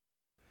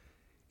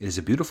It is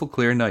a beautiful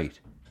clear night.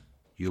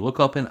 You look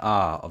up in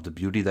awe of the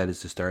beauty that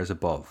is the stars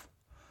above.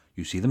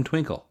 You see them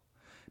twinkle.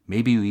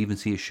 Maybe you even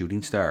see a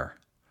shooting star.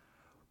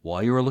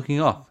 While you are looking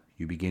up,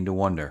 you begin to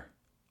wonder,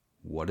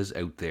 what is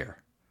out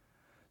there?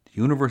 The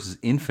universe is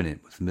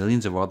infinite with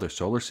millions of other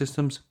solar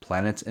systems,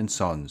 planets, and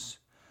suns.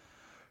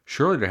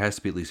 Surely there has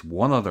to be at least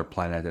one other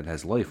planet that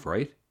has life,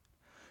 right?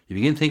 You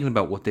begin thinking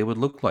about what they would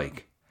look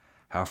like,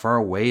 how far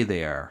away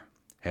they are.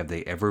 Have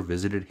they ever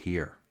visited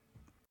here?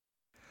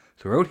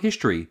 Throughout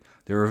history,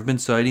 there have been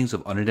sightings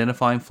of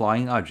unidentified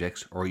flying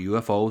objects, or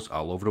UFOs,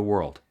 all over the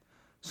world.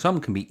 Some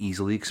can be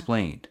easily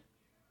explained.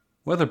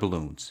 Weather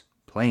balloons,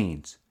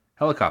 planes,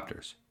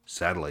 helicopters,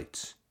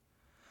 satellites.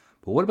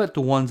 But what about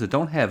the ones that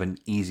don't have an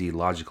easy,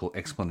 logical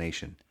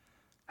explanation?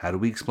 How do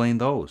we explain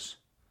those?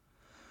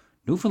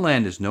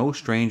 Newfoundland is no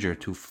stranger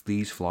to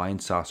these flying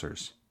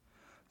saucers.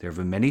 There have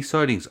been many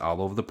sightings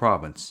all over the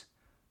province.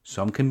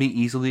 Some can be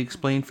easily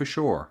explained for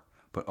sure,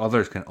 but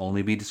others can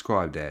only be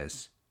described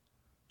as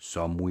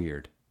some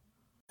weird.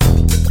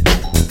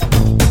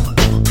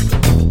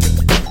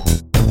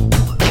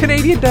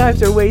 Canadian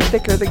dimes are way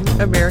thicker than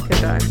American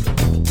dimes.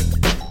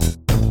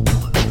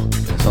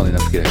 It's only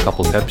enough to get a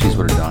couple of Pepsis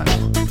with a dime.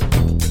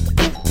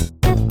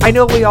 I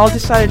know we all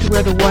decided to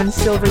wear the one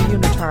silver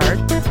unitard.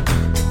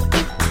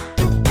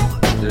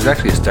 There's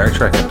actually a Star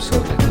Trek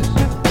episode like this.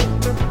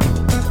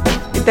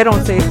 They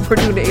don't say we're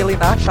doing the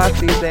alien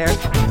autopsies there.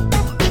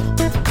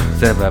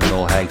 Instead of having an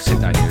old hag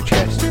sitting on your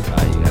chest, you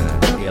got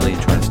an alien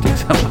trying to stick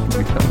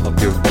something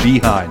up your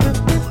behind.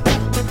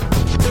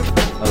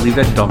 I'll leave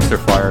that dumpster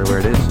fire where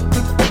it is.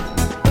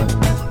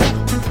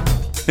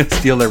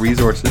 Steal their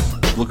resources,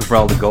 looking for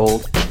all the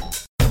gold.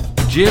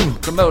 Jim,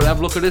 come out and have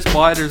a look at this.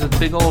 Why there's a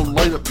big old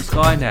light up the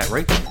sky and that,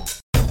 right?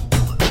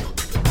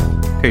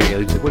 Hey,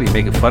 aliens, what are you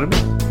making fun of me?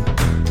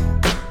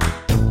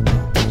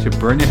 Should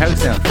burn your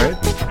house down, Fred.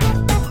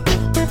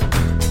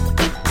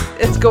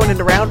 It's going in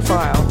the round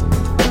file.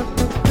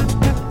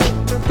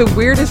 The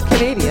weirdest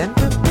Canadian.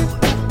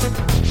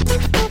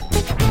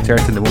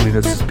 Starts in the movie,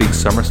 does this big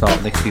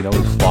somersault. Next thing you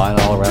know, he's flying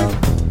all around.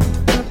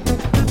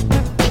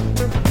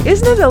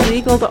 Isn't it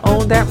illegal to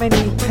own that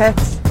many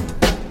pets?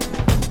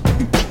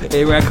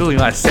 Hey, Raccoon, you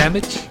want a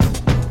sandwich?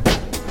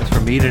 That's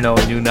for me to know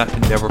and you not to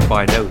never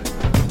find out.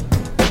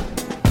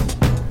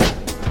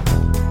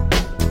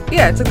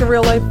 Yeah, it's like the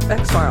real life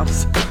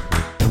X-Files.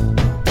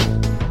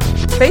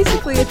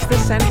 Basically, it's the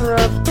center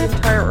of the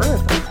entire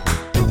Earth.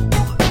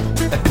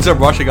 It's a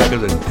rushing out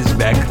because this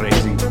man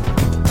crazy.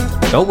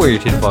 Don't wear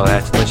your tinfoil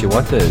hats unless you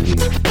want to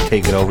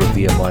take it over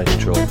via mind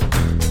control.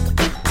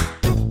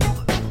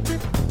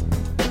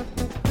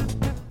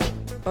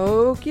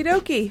 Okie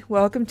dokie.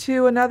 Welcome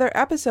to another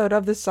episode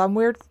of the Some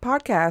Weird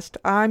Podcast.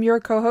 I'm your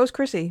co-host,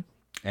 Chrissy.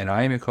 And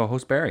I am your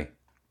co-host, Barry.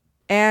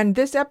 And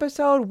this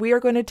episode, we are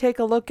going to take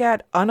a look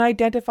at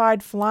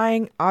unidentified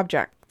flying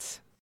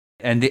objects.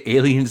 And the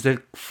aliens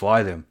that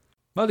fly them.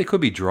 Well, they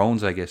could be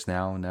drones, I guess,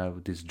 now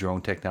with this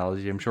drone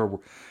technology. I'm sure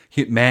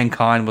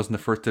mankind wasn't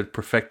the first to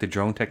perfect the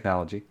drone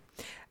technology.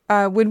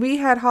 When we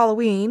had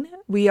Halloween,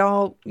 we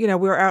all, we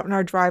were out in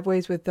our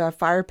driveways with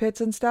fire pits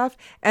and stuff,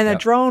 and a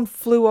drone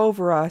flew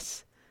over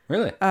us.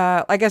 Really?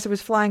 I guess it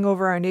was flying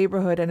over our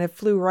neighborhood, and it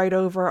flew right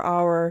over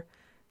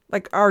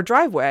our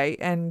driveway,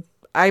 and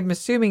I'm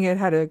assuming it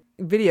had a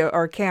video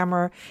or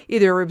camera.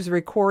 Either it was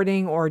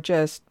recording or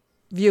just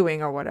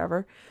viewing or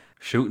whatever.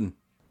 Shooting,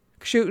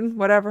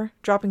 whatever.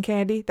 Dropping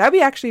candy. That'd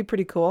be actually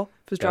pretty cool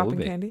if it was dropping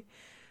candy.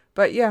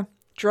 But yeah,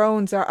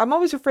 drones are... I'm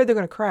always afraid they're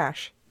going to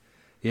crash.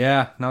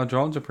 Yeah, no,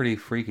 drones are pretty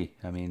freaky.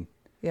 I mean,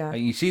 yeah,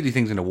 you see these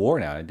things in the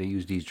war now. They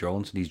use these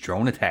drones, these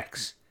drone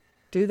attacks.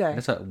 Do they?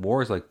 That's what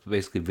war is like,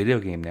 basically a video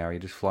game now. You're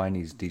just flying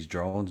these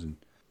drones and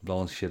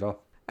blowing shit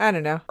up. I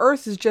don't know.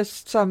 Earth is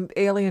just some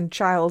alien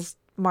child's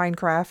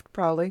Minecraft,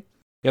 probably.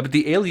 Yeah, but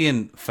the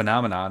alien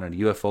phenomenon, or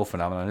the UFO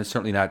phenomenon, is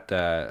certainly not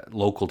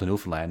local to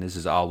Newfoundland. This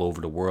is all over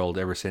the world.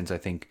 Ever since, I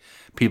think,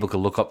 people could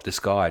look up the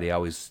sky, they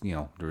always,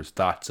 there's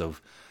thoughts of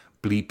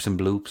bleeps and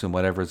bloops and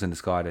whatever's in the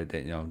sky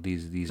that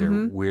these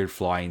are weird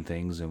flying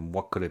things, and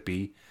what could it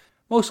be?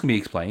 Most can be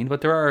explained,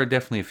 but there are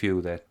definitely a few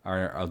that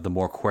are of the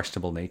more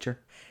questionable nature.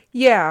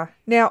 Yeah.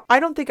 Now, I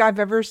don't think I've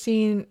ever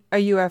seen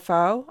a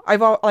UFO.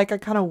 I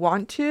kind of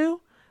want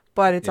to,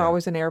 but it's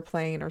always an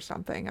airplane or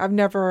something. I've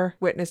never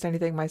witnessed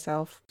anything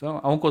myself.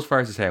 So I won't go as far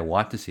as to say I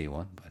want to see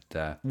one,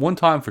 but one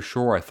time for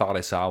sure I thought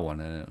I saw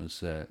one, and it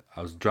was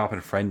I was dropping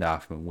a friend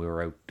off when we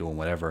were out doing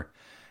whatever,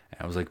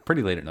 and it was like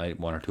pretty late at night,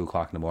 1 or 2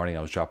 o'clock in the morning.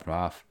 I was dropping him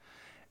off,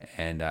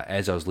 and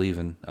as I was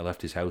leaving, I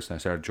left his house and I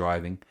started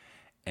driving,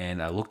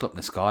 and I looked up in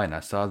the sky and I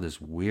saw this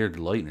weird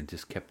light, and it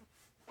just kept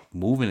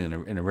moving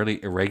in a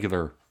really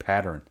irregular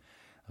pattern.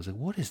 I was like,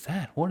 what is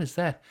that? What is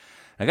that?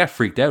 And I got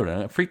freaked out.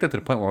 And I freaked out to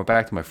the point where I went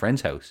back to my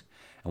friend's house.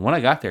 And when I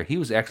got there, he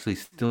was actually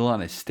still on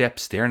his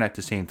steps staring at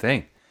the same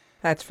thing.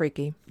 That's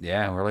freaky.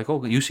 Yeah, and we're like,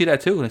 oh, you see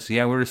that too? And I said,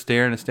 yeah, we were just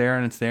staring and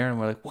staring and staring. And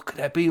we're like, what could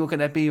that be? What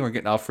could that be? And we're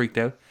getting all freaked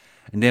out.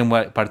 And then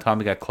by the time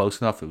we got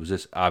close enough, it was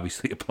just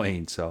obviously a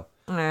plane. So,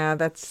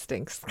 that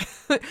stinks.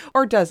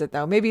 Or does it,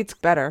 though? Maybe it's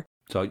better.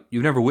 So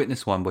you've never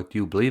witnessed one, but do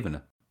you believe in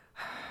it?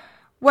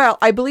 Well,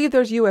 I believe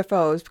there's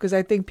UFOs because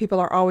I think people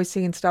are always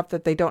seeing stuff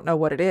that they don't know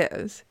what it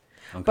is.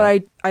 Okay.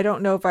 But I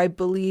don't know if I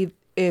believe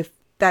if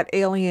that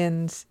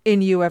aliens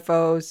in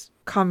UFOs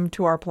come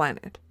to our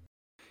planet.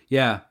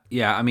 Yeah.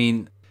 I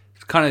mean,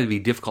 it's kind of be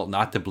difficult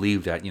not to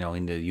believe that,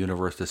 in the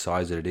universe the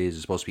size that it is,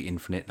 it's supposed to be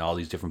infinite and all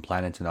these different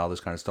planets and all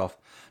this kind of stuff,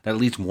 that at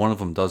least one of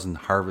them doesn't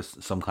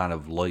harvest some kind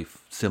of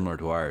life similar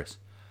to ours.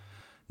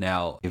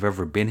 Now, if you've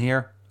ever been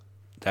here,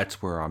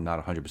 that's where I'm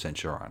not 100%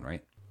 sure on,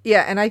 right?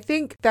 Yeah, and I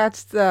think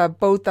that's the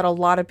boat that a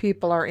lot of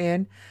people are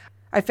in.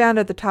 I found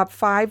out the top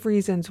 5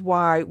 reasons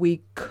why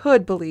we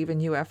could believe in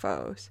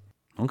UFOs.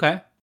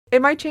 Okay.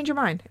 It might change your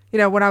mind.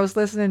 When I was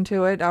listening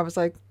to it, I was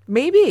like,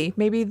 maybe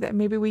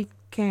we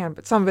can.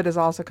 But some of it is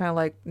also kind of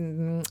like,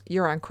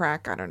 you're on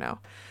crack. I don't know.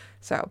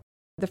 So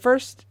the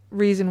first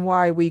reason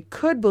why we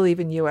could believe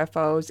in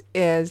UFOs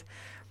is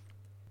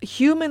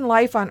human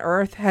life on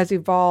Earth has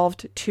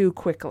evolved too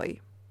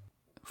quickly.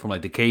 From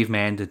like the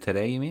caveman to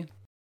today, you mean?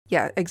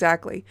 Yeah,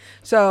 exactly.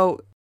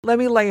 So let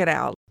me lay it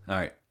out. All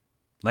right.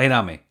 Lay it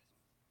on me.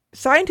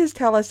 Scientists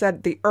tell us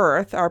that the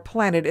Earth, our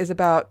planet, is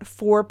about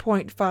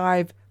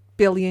 4.5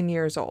 billion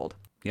years old.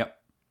 Yep.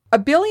 A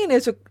billion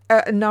is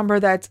a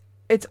number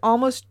it's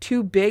almost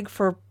too big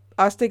for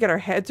us to get our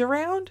heads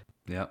around.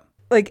 Yep.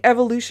 Like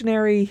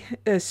evolutionary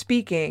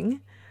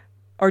speaking,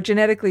 or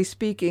genetically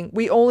speaking,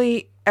 we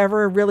only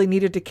ever really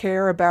needed to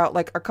care about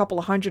like a couple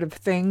of hundred of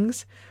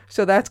things.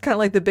 So that's kind of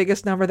like the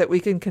biggest number that we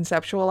can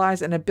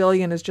conceptualize. And a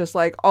billion is just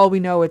like all we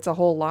know, it's a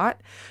whole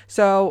lot.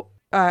 So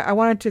I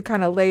wanted to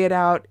kind of lay it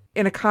out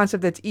in a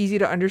concept that's easy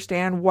to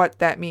understand what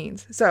that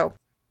means. So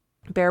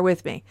bear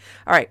with me.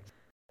 All right.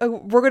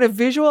 We're going to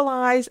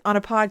visualize on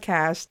a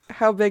podcast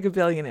how big a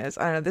billion is.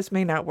 I don't know, this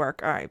may not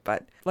work. All right,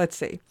 but let's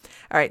see.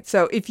 All right,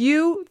 so if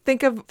you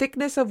think of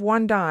thickness of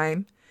one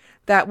dime,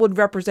 that would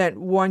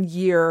represent 1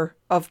 year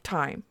of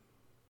time.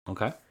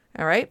 Okay.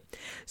 All right.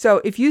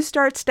 So if you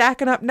start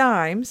stacking up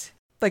dimes,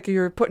 like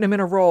you're putting them in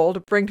a roll to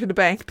bring to the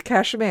bank to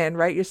cash them in,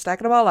 right? You're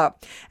stacking them all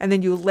up, and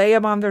then you lay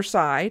them on their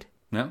side.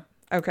 Yeah.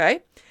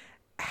 Okay.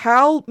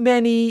 How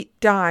many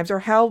dimes or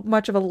how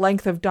much of a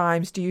length of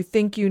dimes do you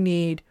think you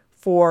need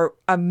for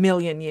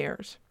 1,000,000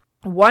 years?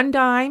 One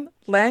dime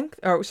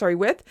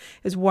width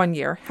is 1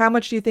 year. How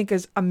much do you think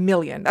is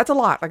 1,000,000? That's a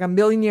lot. Like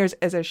 1,000,000 years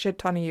is a shit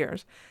ton of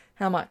years.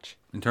 How much?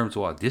 In terms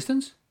of what?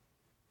 Distance?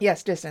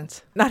 Yes,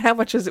 distance. Not how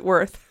much is it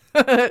worth.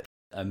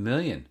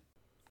 1,000,000.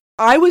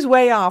 I was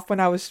way off when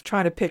I was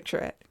trying to picture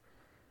it.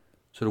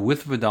 So the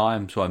width of a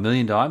dime, so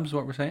 1,000,000 dimes is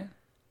what we're saying?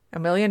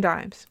 1,000,000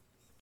 dimes.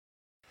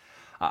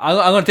 I'm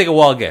going to take a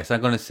wild guess.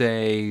 I'm going to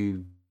say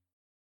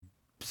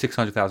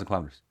 600,000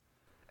 kilometers.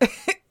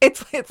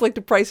 It's like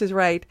The Price is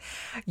Right.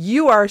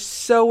 You are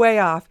so way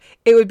off.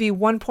 It would be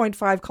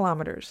 1.5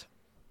 kilometers.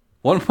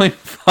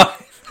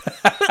 1.5.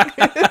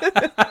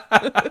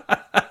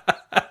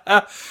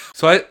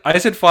 So I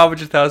said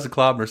 500,000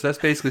 kilometers. That's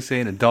basically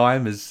saying a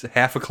dime is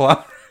half a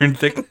kilometer in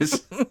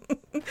thickness.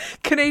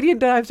 Canadian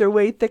dimes are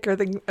way thicker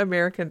than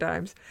American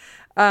dimes.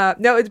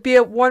 No, it'd be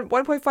at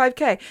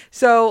 1.5K.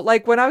 So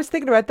like when I was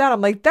thinking about that,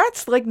 I'm like,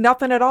 that's like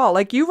nothing at all.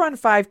 Like you run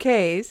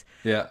 5Ks.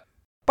 Yeah.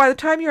 By the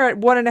time you're at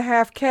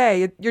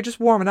 1.5K, you're just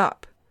warming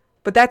up.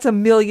 But that's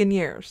 1,000,000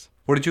 years.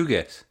 What did you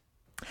guess?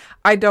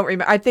 I don't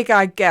remember. I think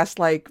I guessed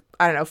like,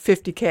 I don't know,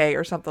 50K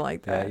or something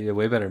like that. Yeah, you're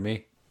way better than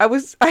me.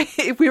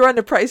 If we were on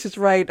The Price is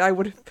Right, I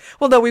would have,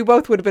 well, no, we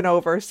both would have been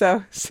over.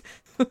 So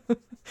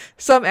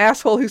some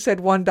asshole who said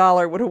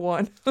 $1 would have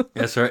won.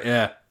 Yes, sir.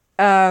 Yeah.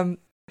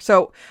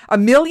 So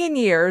 1,000,000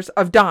 years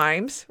of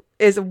dimes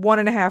is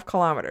 1.5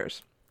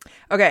 kilometers.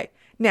 Okay.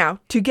 Now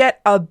to get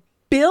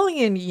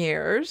 1,000,000,000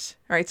 years.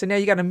 All right. So now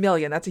you got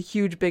 1,000,000. That's a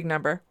huge, big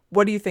number.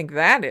 What do you think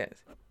that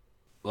is?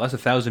 Well, that's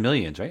 1,000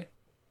 millions, right?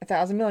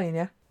 1,000 million.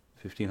 Yeah.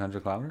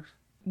 1,500 kilometers?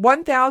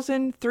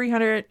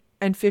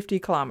 1,350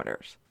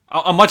 kilometers.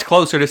 I'm much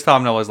closer this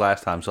time than I was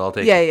last time, so I'll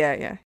take it.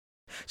 Yeah.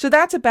 So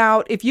that's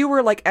about, if you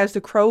were like as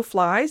the crow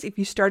flies, if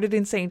you started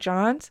in St.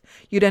 John's,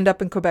 you'd end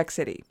up in Quebec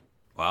City.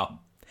 Wow.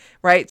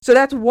 Right? So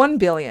that's 1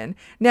 billion.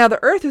 Now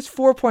the Earth is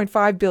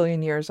 4.5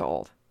 billion years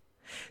old.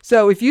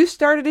 So if you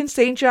started in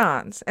St.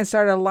 John's and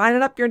started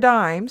lining up your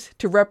dimes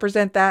to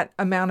represent that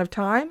amount of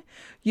time,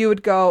 you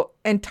would go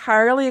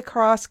entirely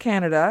across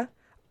Canada,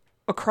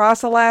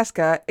 across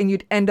Alaska, and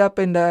you'd end up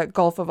in the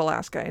Gulf of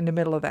Alaska, in the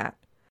middle of that.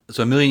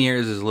 So 1,000,000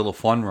 years is a little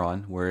fun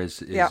run,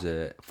 whereas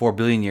 4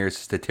 billion years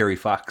is the Terry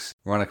Fox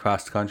run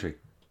across the country.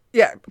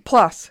 Yeah,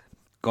 plus.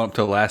 Going up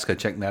to Alaska,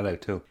 checking that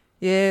out too.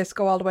 Yes,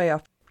 go all the way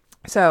up.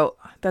 So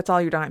that's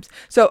all your dimes.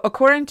 So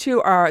according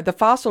to the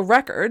fossil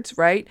records,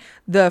 right,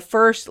 the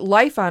first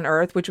life on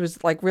Earth, which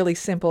was like really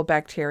simple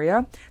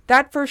bacteria,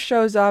 that first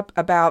shows up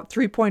about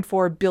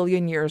 3.4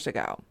 billion years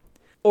ago.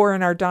 Or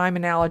in our dime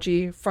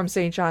analogy, from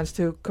St. John's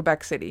to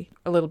Quebec City,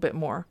 a little bit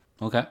more.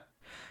 Okay.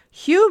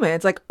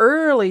 Humans, like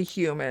early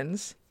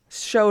humans,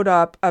 showed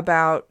up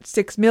about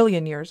 6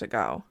 million years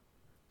ago.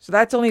 So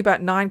that's only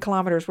about 9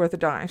 kilometers worth of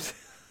dimes.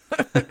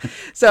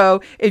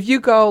 So if you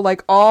go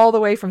like all the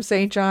way from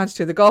St. John's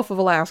to the Gulf of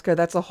Alaska,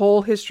 that's the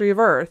whole history of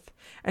Earth.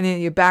 and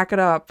then you back it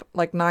up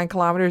like 9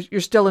 kilometers,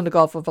 you're still in the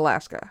Gulf of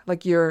Alaska.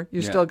 Like you're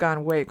still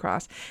gone way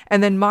across.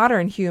 And then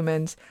modern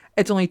humans,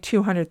 it's only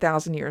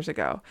 200,000 years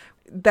ago.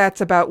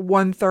 That's about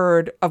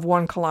 1/3 of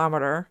 1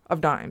 kilometer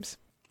of dimes.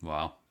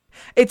 Wow.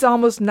 It's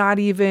almost not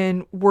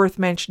even worth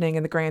mentioning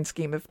in the grand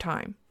scheme of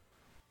time.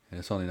 And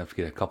it's only enough to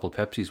get a couple of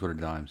Pepsis worth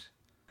of dimes.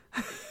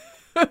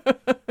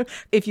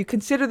 If you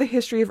consider the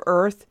history of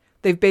Earth,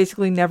 they've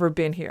basically never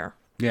been here.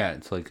 Yeah,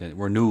 it's like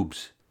we're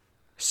noobs.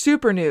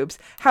 Super noobs.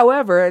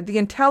 However, the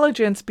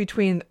intelligence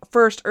between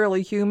first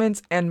early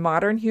humans and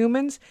modern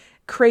humans,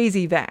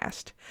 crazy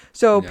vast.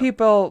 So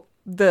people,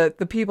 the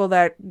people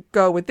that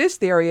go with this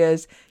theory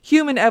is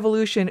human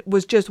evolution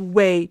was just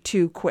way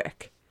too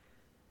quick,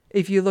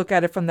 if you look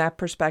at it from that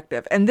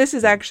perspective. And this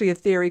is actually a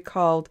theory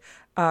called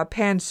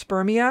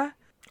panspermia,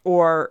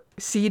 or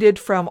seeded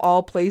from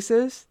all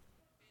places.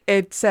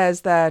 It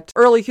says that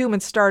early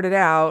humans started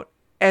out,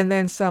 and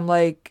then some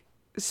like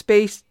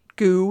space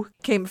goo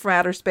came from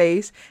outer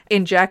space,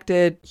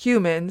 injected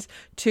humans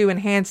to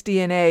enhance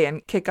DNA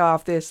and kick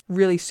off this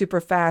really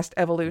super fast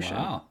evolution.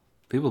 Wow.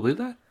 People believe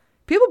that?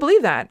 People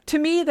believe that. To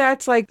me,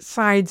 that's like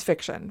science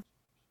fiction.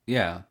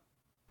 Yeah.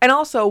 And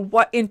also,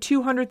 what in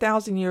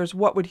 200,000 years,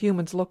 what would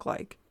humans look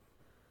like?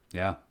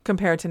 Yeah.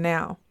 Compared to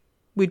now?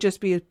 We'd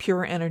just be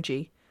pure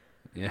energy.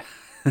 Yeah.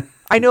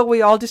 I know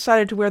we all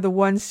decided to wear the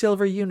one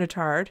silver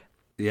unitard.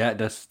 Yeah,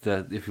 that's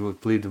the, if you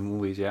would believe the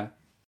movies, yeah.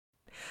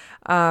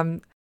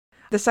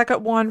 The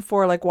second one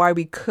for like why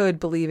we could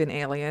believe in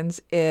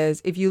aliens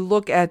is if you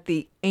look at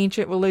the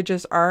ancient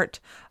religious art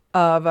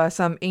of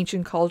some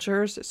ancient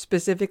cultures,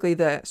 specifically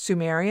the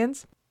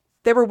Sumerians.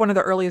 They were one of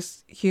the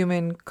earliest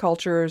human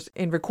cultures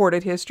in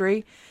recorded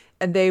history,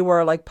 and they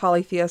were like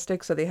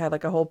polytheistic, so they had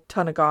like a whole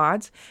ton of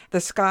gods.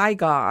 The sky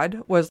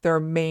god was their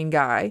main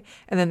guy,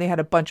 and then they had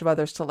a bunch of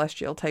other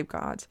celestial type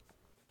gods.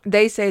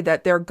 They say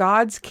that their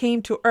gods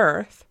came to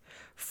Earth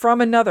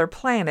from another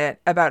planet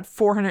about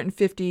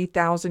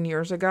 450,000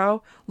 years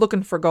ago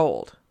looking for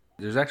gold.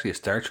 There's actually a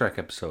Star Trek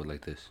episode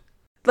like this.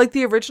 Like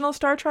the original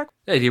Star Trek?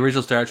 Yeah, the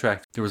original Star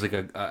Trek. There was like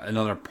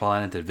another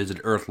planet that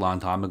visited Earth a long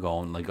time ago,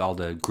 and like all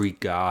the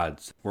Greek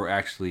gods were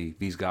actually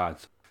these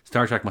gods.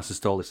 Star Trek must have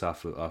stole this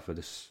off of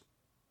this.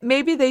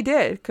 Maybe they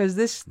did, because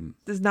this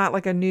is not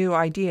like a new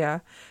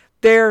idea.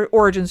 Their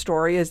origin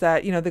story is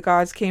that, you know, the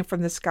gods came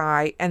from the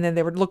sky, and then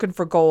they were looking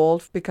for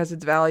gold because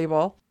it's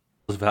valuable.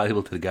 It was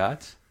valuable to the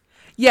gods?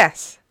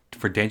 Yes.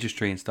 For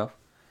dentistry and stuff?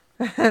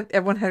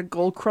 Everyone had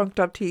gold crunked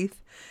up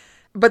teeth.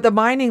 But the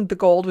mining the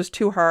gold was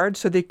too hard,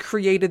 so they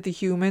created the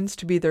humans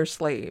to be their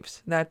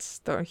slaves. That's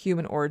the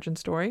human origin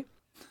story.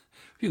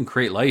 If you can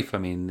create life, I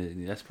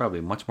mean, that's probably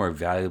much more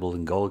valuable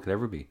than gold could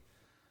ever be.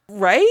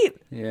 Right?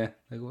 Yeah.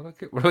 Like,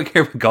 what do I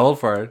care about gold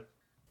for?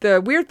 The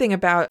weird thing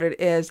about it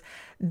is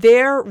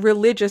their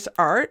religious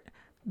art,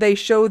 they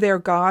show their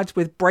gods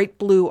with bright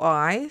blue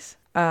eyes.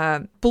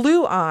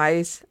 Blue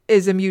eyes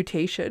is a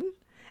mutation,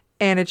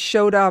 and it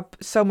showed up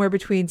somewhere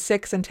between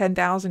 6,000 and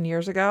 10,000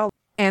 years ago.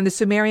 And the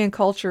Sumerian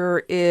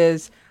culture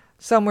is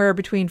somewhere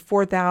between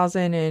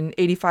 4,000 and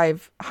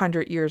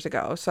 8,500 years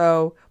ago.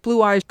 So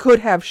blue eyes could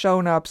have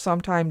shown up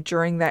sometime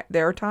during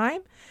their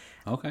time.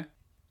 Okay.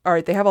 All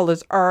right, they have all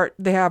this art,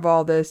 they have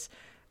all this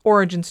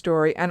origin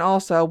story, and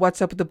also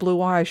what's up with the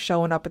blue eyes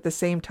showing up at the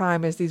same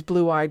time as these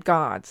blue-eyed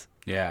gods.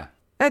 Yeah.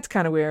 That's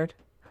kind of weird.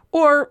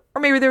 Or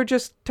maybe they were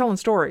just telling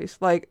stories,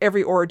 like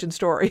every origin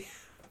story.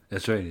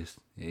 That's right.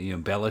 You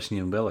embellish and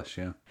you embellish,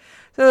 yeah.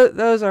 So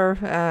those are,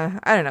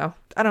 I don't know.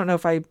 I don't know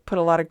if I put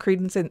a lot of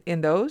credence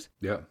in those.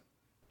 Yeah.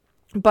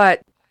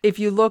 But if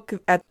you look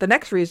at the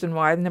next reason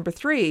why, number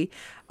 3,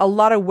 a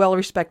lot of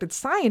well-respected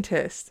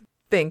scientists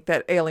think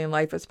that alien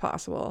life is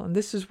possible. And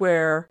this is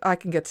where I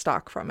can get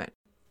stock from it.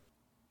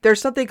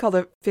 There's something called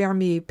the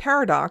Fermi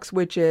paradox,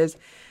 which is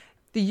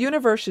the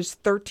universe is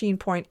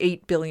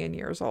 13.8 billion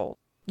years old.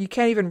 You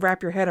can't even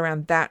wrap your head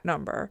around that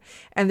number.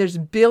 And there's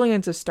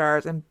billions of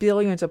stars and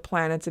billions of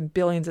planets and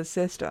billions of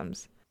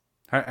systems.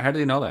 How do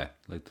they know that?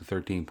 Like the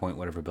 13 point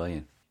whatever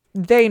billion?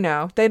 They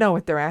know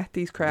what they're at,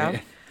 these crowd.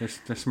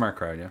 They're smart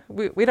crowd, yeah.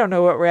 We don't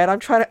know what we're at. I'm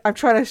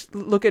trying to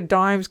look at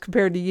dimes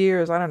compared to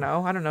years. I don't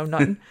know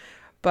nothing.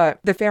 But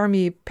the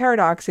Fermi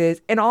paradox is,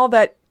 in all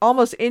that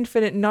almost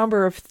infinite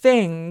number of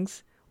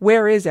things,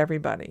 where is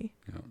everybody?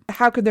 Yeah.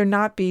 How could there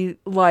not be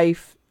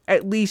life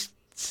at least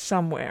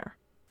somewhere?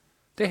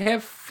 They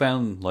have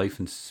found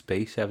life in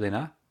space, have they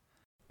not?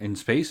 In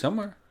space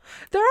somewhere.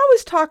 They're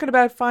always talking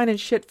about finding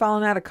shit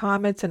falling out of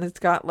comets and it's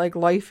got like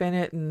life in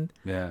it, and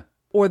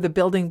or the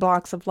building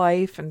blocks of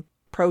life and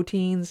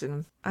proteins,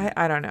 and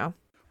I don't know.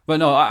 But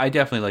no, I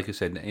definitely, like you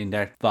said, in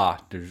that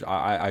thought,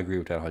 I agree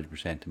with that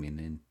 100%. I mean,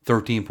 in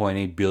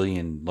 13.8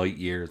 billion light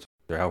years,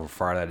 or however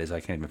far that is, I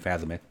can't even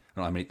fathom it. I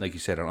don't know how many, like you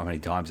said, I don't know how many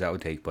times that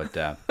would take, but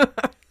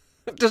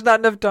there's not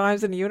enough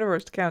times in the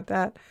universe to count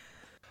that.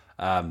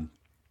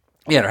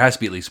 Yeah, there has to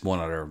be at least one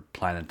other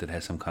planet that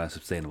has some kind of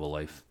sustainable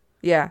life.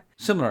 Yeah.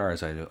 Similar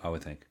to ours, I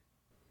would think.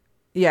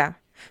 Yeah.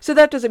 So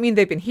that doesn't mean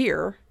they've been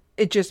here.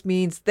 It just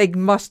means they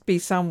must be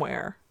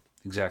somewhere.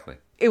 Exactly.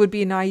 it would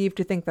be naive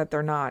to think that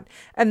they're not.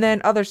 And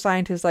then other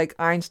scientists like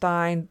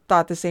Einstein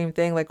thought the same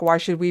thing, like, why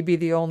should we be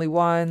the only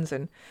ones?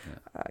 And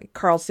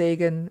Carl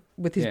Sagan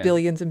with his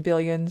billions and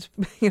billions,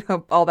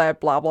 all that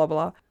blah, blah,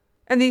 blah.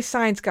 And these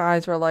science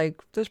guys were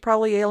like, there's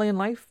probably alien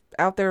life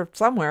out there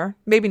somewhere.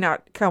 Maybe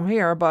not come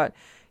here, but,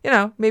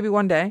 maybe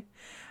one day.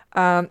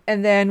 And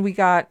then we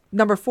got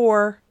number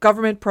 4,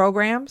 government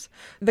programs.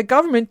 The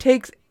government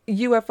takes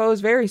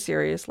UFOs very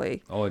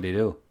seriously. Oh, they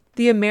do.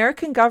 The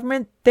American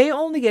government, they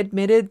only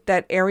admitted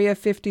that Area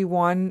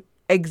 51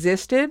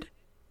 existed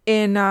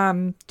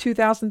in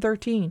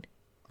 2013.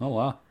 Oh,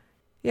 wow.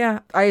 Yeah,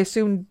 I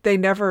assume they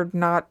never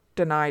not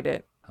denied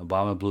it.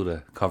 Obama blew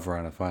the cover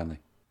on it finally.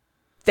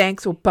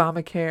 Thanks,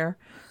 Obamacare.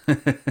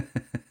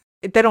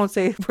 They don't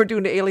say we're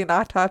doing alien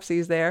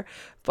autopsies there,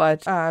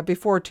 but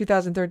before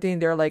 2013,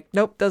 they're like,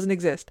 nope, doesn't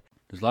exist.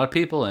 There's a lot of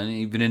people, and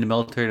even in the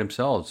military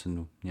themselves,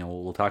 and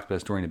we'll talk about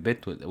this during a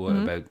bit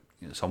about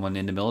someone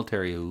in the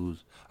military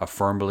who's a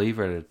firm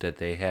believer that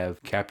they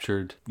have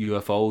captured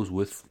UFOs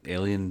with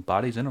alien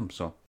bodies in them.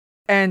 So,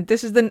 and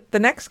this is the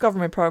next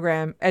government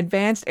program,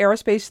 Advanced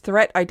Aerospace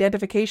Threat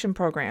Identification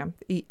Program,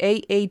 the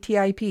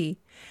AATIP.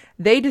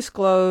 They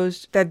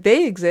disclosed that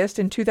they exist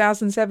in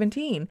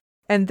 2017,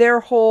 and their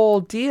whole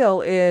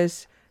deal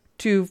is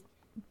to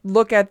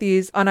look at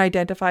these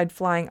unidentified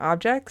flying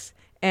objects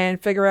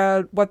and figure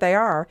out what they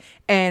are.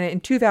 And in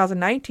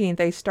 2019,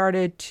 they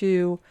started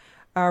to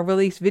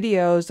release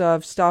videos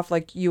of stuff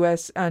like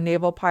U.S.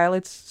 naval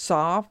pilots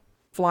saw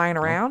flying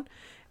around.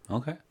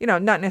 Okay.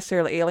 Not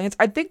necessarily aliens.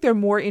 I think they're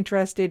more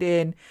interested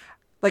in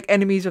like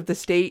enemies of the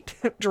state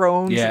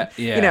drones.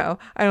 Yeah.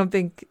 I don't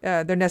think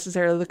they're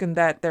necessarily looking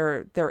that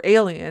they're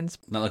aliens.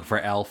 Not looking for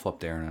Elf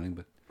up there or anything,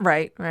 but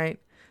right.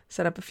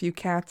 Set up a few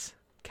cats,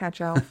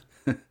 catch Elf.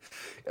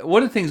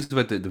 One of the things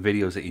about the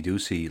videos that you do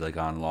see like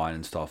online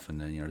and stuff, and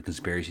then the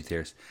conspiracy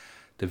theorists,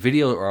 the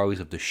videos are always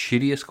of the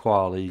shittiest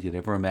quality you could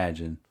ever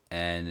imagine,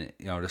 and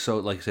they're so,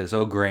 like I said,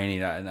 so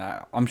grainy, and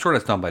I'm sure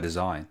that's done by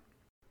design.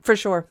 For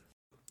sure.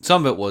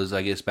 Some of it was,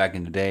 I guess, back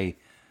in the day,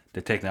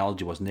 the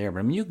technology wasn't there, but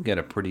I mean, you can get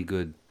a pretty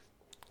good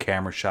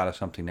camera shot of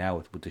something now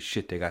with the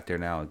shit they got there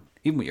now,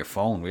 even with your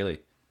phone,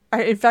 really.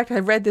 In fact, I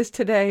read this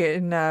today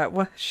in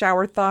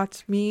Shower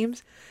Thoughts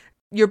memes.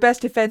 Your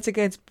best defense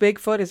against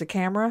Bigfoot is a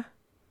camera.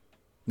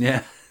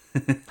 Yeah.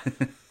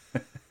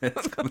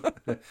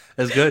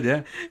 That's good,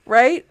 yeah.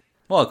 Right?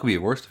 Well, it could be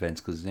a worse defense,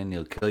 because then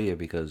he'll kill you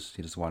because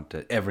he just want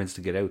the evidence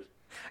to get out.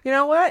 You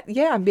know what?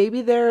 Yeah,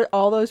 maybe they're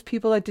all those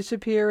people that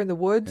disappear in the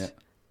woods. Yeah.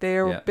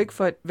 They're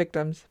Bigfoot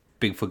victims.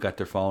 Bigfoot got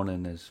their phone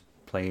and is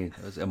playing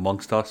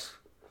amongst us.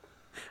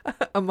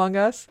 Among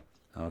us.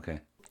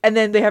 Okay. And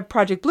then they have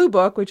Project Blue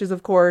Book, which is,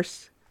 of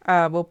course,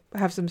 we'll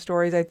have some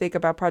stories, I think,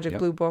 about Project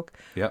Blue Book,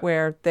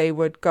 where they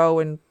would go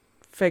and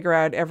figure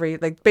out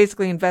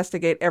basically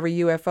investigate every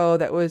UFO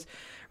that was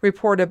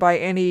reported by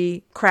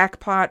any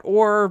crackpot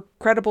or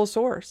credible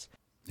source.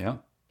 Yeah.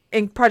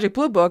 In Project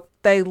Blue Book,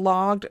 they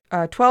logged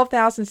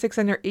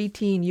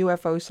 12,618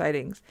 UFO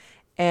sightings,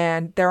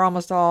 and they're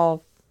almost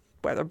all,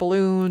 whether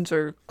balloons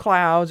or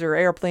clouds or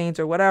airplanes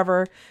or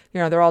whatever,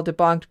 they're all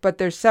debunked, but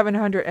there's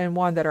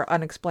 701 that are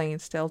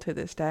unexplained still to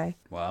this day.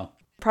 Wow.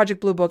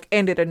 Project Blue Book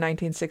ended in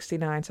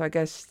 1969, so I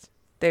guess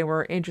they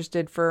were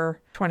interested for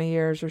 20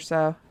 years or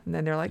so, and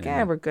then they're like,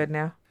 we're good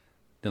now.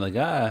 They're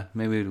like,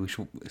 maybe we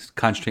should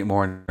concentrate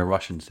more on the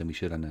Russians than we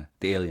should on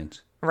the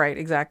aliens. Right,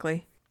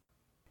 exactly.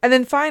 And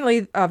then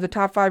finally, of the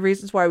top 5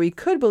 reasons why we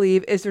could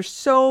believe is there's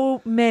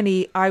so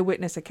many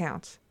eyewitness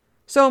accounts.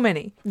 So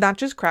many. Not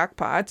just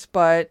crackpots,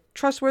 but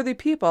trustworthy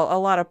people. A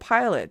lot of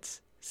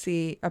pilots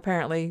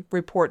apparently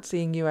report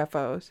seeing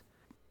UFOs.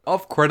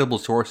 Of credible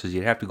sources,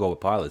 you'd have to go with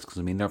pilots, because,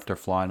 I mean, if they're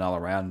flying all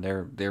around,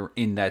 they're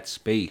in that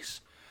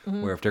space,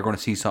 where if they're going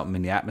to see something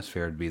in the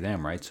atmosphere, it'd be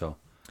them, right? So,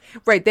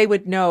 right, they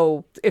would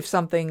know if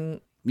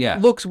something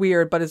looks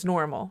weird, but is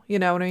normal. You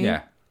know what I mean?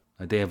 Yeah.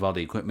 They have all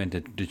the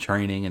equipment, the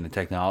training, and the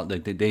technology.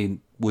 They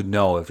would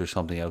know if there's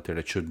something out there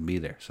that shouldn't be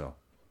there. So,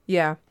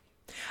 yeah.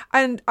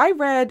 And I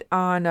read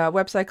on a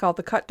website called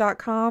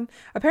thecut.com,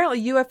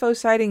 apparently UFO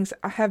sightings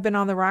have been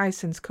on the rise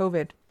since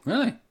COVID.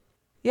 Really?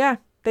 Yeah.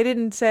 They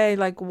didn't say,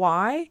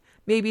 why.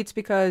 Maybe it's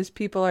because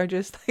people are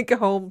just,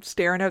 home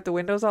staring out the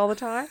windows all the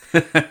time.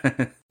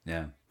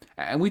 Yeah.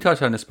 And we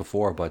touched on this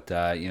before, but,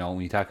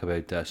 when you talk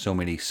about so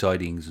many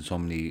sightings and so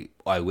many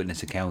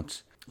eyewitness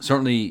accounts,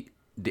 certainly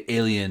the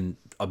alien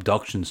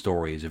abduction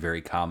story is a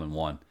very common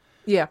one.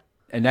 Yeah.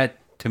 And that,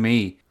 to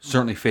me,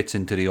 certainly fits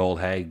into the old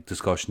hag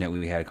discussion that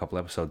we had a couple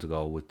episodes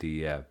ago with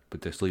the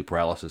sleep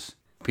paralysis.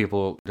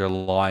 People, they're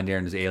lying there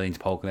and there's aliens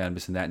poking at them,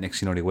 this and that. Next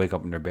thing you know, they wake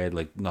up in their bed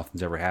like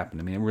nothing's ever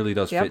happened. I mean, it really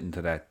does fit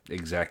into that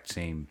exact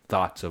same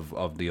thoughts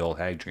of the old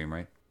hag dream,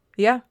 right?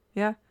 Yeah,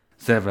 yeah.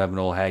 Instead of having an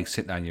old hag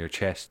sitting on your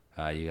chest,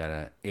 you got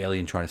an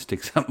alien trying to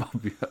stick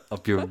something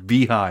up your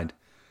behind.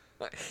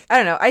 I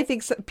don't know. I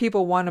think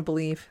people want to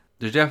believe.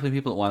 There's definitely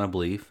people that want to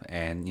believe,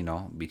 and,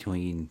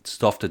 between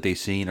stuff that they've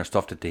seen or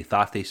stuff that they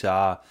thought they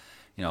saw,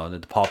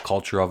 the pop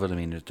culture of it, I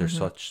mean,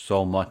 there's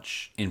so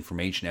much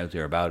information out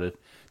there about it,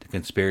 the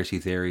conspiracy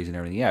theories and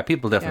everything. Yeah,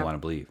 people definitely want to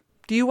believe.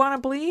 Do you want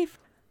to believe?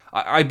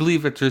 I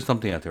believe that there's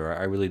something out there.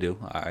 I really do.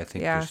 I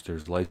think Yeah.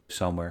 there's life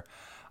somewhere.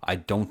 I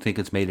don't think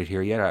it's made it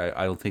here yet.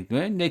 I don't think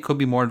they could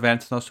be more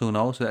advanced than us. Who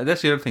knows?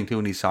 That's the other thing too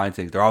in these science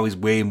things. They're always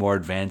way more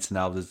advanced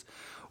now. There's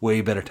way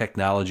better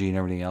technology and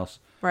everything else.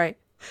 Right.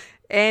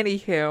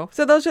 Anywho,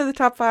 so those are the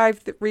top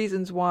 5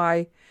 reasons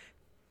why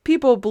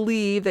people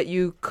believe that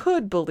you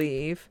could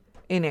believe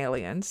in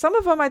aliens. Some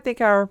of them I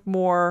think are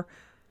more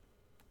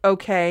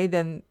okay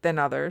than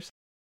others.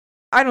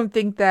 I don't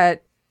think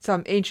that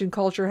some ancient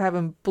culture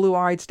having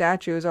blue-eyed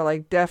statues are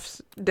like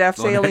death's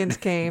aliens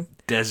came.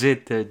 Does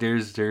it?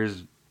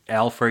 There's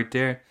Alf right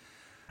there.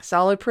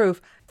 Solid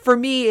proof. For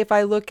me, if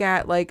I look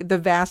at like the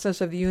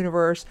vastness of the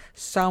universe,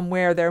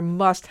 somewhere there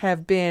must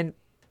have been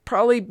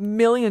probably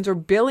millions or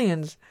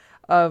billions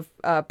of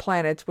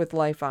planets with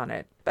life on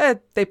it.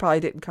 But they probably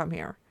didn't come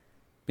here.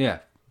 Yeah.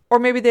 Or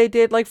maybe they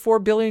did like 4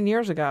 billion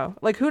years ago.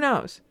 Like, who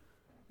knows?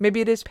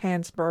 Maybe it is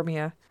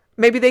panspermia.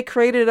 Maybe they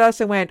created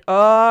us and went,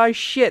 oh,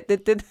 shit,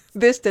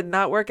 this did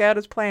not work out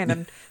as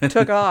planned and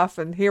took off,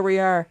 and here we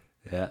are.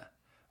 Yeah.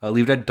 I'll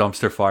leave that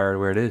dumpster fire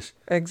where it is.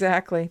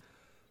 Exactly.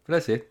 But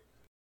that's it.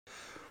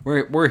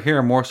 We're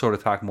here more so to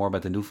talk more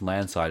about the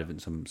Newfoundland side of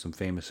it and some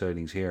famous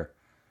sightings here.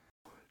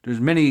 There's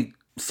many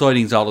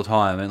sightings all the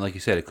time, and like you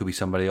said, it could be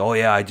somebody, oh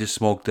yeah, I just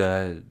smoked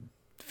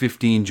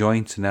 15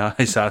 joints and now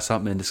I saw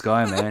something in the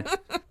sky, man.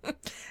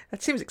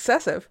 That seems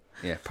excessive.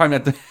 Yeah, probably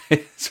not.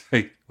 It's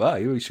like, wow,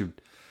 you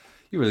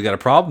really got a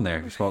problem there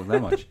if you smoke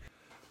that much.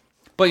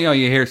 But, you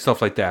hear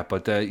stuff like that.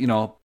 But,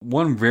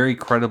 one very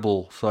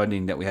credible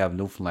sighting that we have in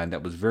Newfoundland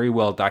that was very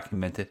well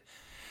documented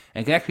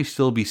and can actually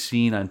still be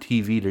seen on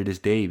TV to this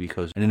day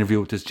because an interview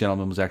with this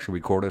gentleman was actually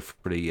recorded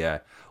for the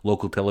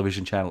local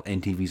television channel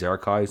NTV's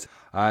Archives. It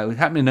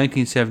happened in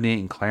 1978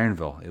 in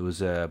Clarenville. It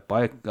was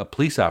by a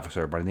police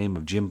officer by the name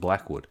of Jim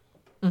Blackwood.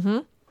 Mm-hmm.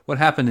 What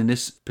happened in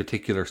this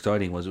particular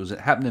sighting was it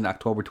happened on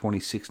October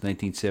 26,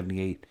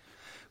 1978. It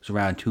was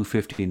around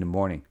 2:50 in the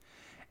morning.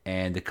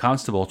 And the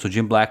constable, so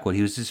Jim Blackwood,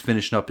 he was just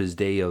finishing up his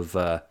day of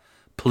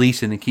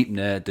policing and keeping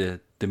the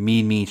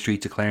mean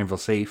streets of Clarenville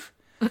safe.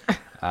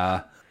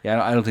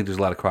 Yeah, I don't think there's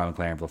a lot of crime in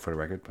Clarenville, for the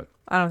record, but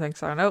I don't think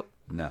so, nope.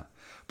 no.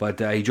 But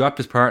he dropped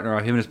his partner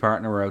off. Him and his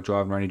partner were out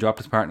driving around. He dropped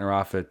his partner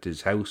off at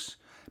his house,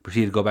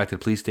 proceeded to go back to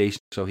the police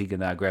station so he can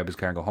grab his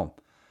car and go home.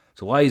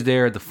 So while he's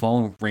there, the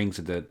phone rings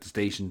at the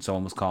station.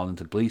 Someone was calling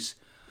into the police.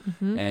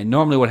 Mm-hmm. And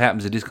normally what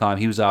happens at this time,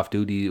 he was off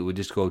duty. It would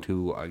just go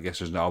to, I guess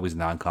there's always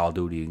non-call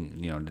duty,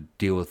 to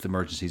deal with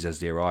emergencies as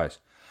they arise.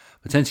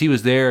 But since he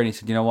was there and he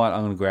said, you know what,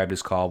 I'm going to grab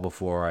this call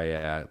before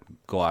I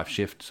go off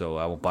shift, so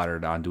I won't bother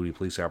the on-duty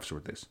police officer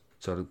with this.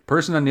 So the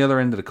person on the other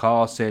end of the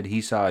call said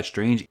he saw a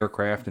strange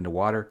aircraft in the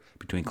water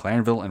between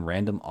Clarenville and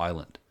Random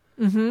Island.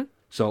 Mm-hmm.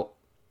 So,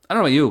 I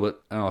don't know about you,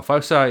 but I don't know, if I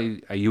saw a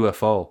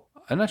UFO,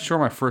 I'm not sure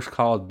my first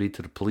call would be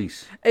to the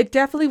police. It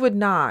definitely would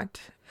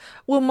not.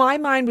 Well, my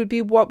mind would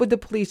be, what would the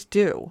police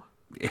do?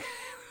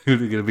 They're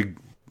get a big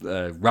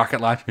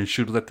rocket launcher and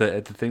shoot it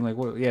at the thing. Like,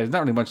 well, yeah, there's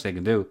not really much they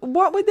can do.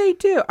 What would they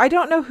do? I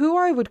don't know who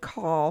I would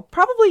call.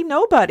 Probably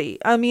nobody.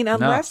 I mean,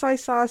 unless I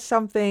saw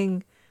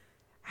something,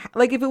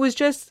 like if it was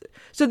just,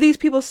 so these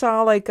people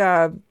saw like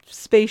a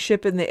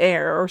spaceship in the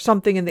air or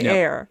something in the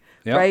air,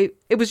 right?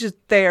 It was just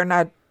there,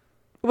 it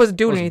wasn't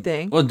doing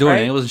anything. It wasn't doing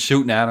anything. It wasn't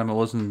shooting at them. It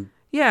wasn't.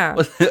 Yeah.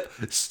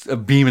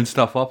 Beaming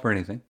stuff up or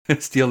anything.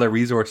 Steal their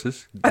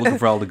resources. Looking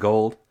for all the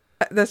gold.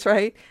 That's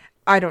right.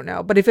 I don't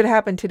know. But if it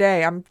happened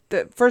today,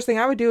 the first thing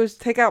I would do is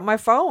take out my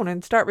phone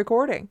and start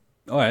recording.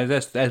 Oh, yeah,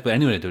 that's what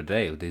anyone would do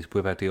today. They just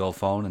whip out the old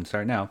phone and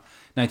start now.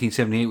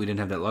 1978, we didn't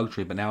have that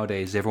luxury, but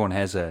nowadays everyone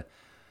has a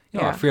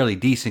fairly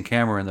decent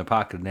camera in their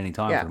pocket at any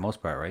time for the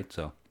most part, right?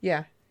 So.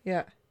 Yeah.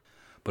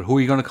 But who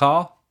are you going to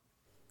call?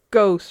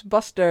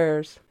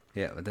 Ghostbusters.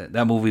 Yeah,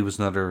 that movie was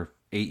another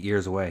 8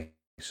 years away.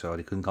 So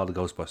they couldn't call the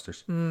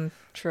Ghostbusters.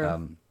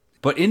 True.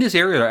 But in this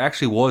area, there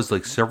actually was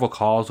like several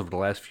calls over the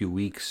last few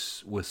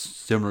weeks with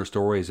similar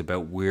stories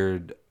about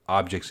weird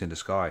objects in the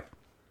sky.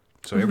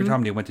 So every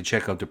time they went to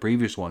check out the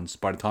previous ones,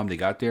 by the time they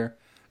got there,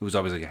 it was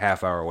always like a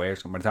half hour away or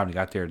something. By the time they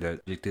got there,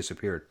 it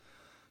disappeared.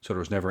 So there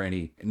was never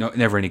any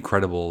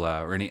credible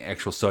or any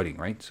actual sighting,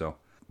 right? So,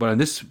 but on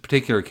this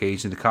particular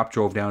occasion, the cop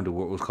drove down to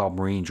what was called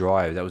Marine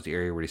Drive. That was the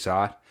area where he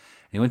saw it.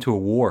 And he went to a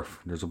wharf.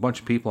 There's a bunch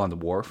of people on the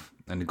wharf,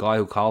 and the guy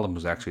who called him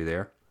was actually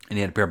there. And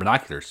he had a pair of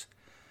binoculars.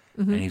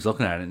 Mm-hmm. And he's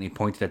looking at it, and he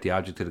pointed at the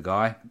object to the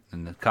guy.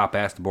 And the cop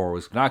asked to borrow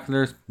his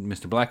binoculars.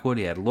 Mr. Blackwood,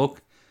 he had a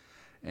look.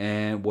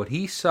 And what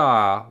he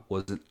saw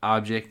was an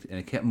object, and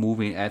it kept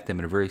moving at them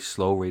at a very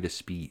slow rate of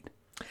speed.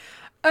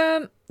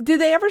 Did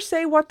they ever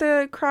say what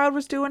the crowd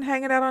was doing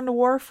hanging out on the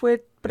wharf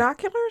with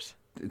binoculars?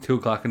 2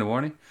 o'clock in the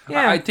morning?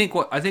 Yeah. I think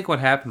what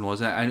happened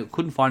was, I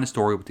couldn't find a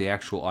story with the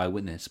actual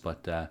eyewitness,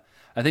 but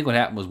I think what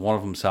happened was one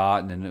of them saw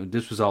it, and then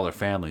this was all their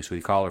family, so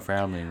he called their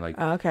family and like,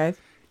 okay.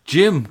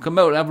 Jim, come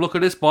out and have a look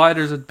at this, boy.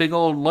 There's a big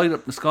old light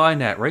up in the sky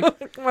and that, right?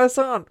 What's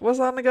on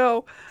the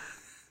go?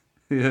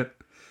 Yeah.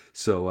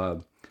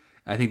 So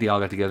I think they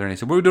all got together and they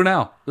said, what do we do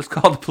now? Let's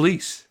call the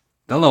police.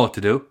 They'll know what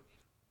to do.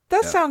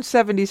 That sounds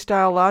 70s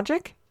style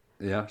logic.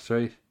 Yeah, that's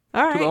right.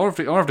 All I right.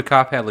 wonder if the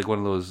cop had like one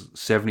of those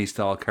 70s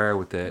style car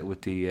with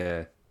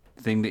the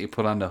thing that you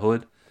put on the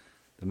hood,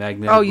 the Oh,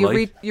 magnetic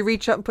light. you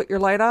reach up and put your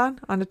light on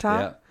the top,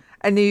 Yeah.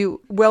 and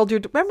you weld your.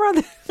 Remember on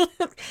the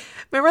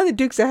remember on the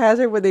Dukes of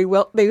Hazzard where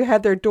they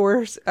had their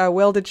doors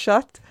welded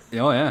shut,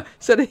 Oh yeah.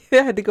 so they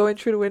had to go in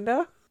through the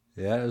window.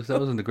 Yeah, that was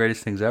one of the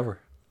greatest things ever.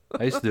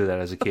 I used to do that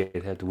as a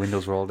kid. Had the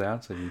windows rolled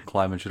down so you can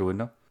climb into the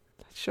window.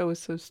 That show was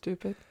so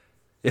stupid.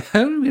 Yeah, I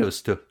don't mean it was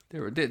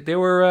stupid. They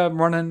were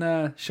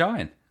running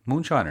Shine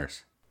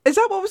Moonshiners. Is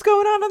that what was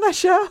going on that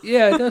show?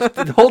 Yeah,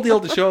 the whole deal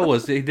of the show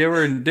was they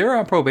were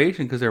on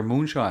probation because they're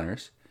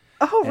moonshiners.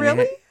 Oh, And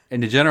really?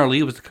 And the General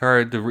Lee was the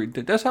car.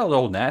 That's how the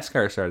old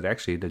NASCAR started.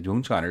 Actually, the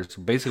moonshiners.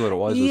 Basically, what it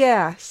was.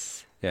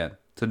 Yes. Yeah.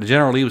 So the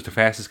General Lee was the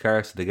fastest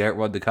car, so they got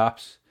run the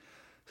cops.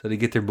 So they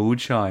get their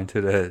moonshine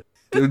to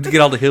get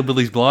all the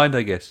hillbillies blind,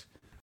 I guess.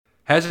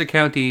 Hazard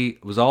County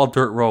was all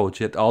dirt roads.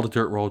 Yet all the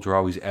dirt roads were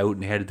always out,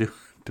 and they had to do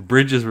the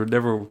bridges were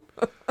never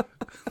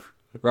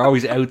were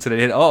always out. So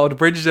they had the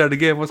bridge is out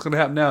again. What's going to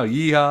happen now?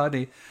 Yeehaw!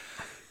 And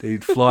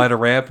they'd fly the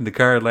ramp, and the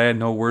car would land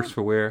no worse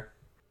for wear.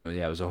 But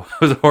yeah, it was a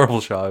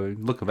horrible show. I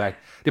mean, looking back,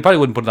 they probably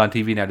wouldn't put it on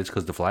TV now just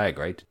because of the flag,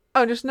 right?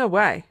 Oh, there's no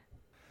way.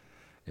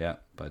 Yeah,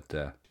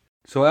 but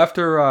so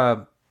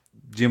after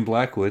Jim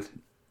Blackwood,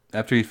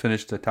 after he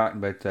finished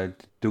talking about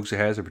Dukes of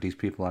Hazzard with these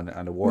people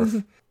on the wharf,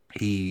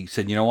 he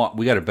said, "You know what?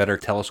 We got a better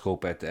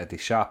telescope at the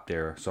shop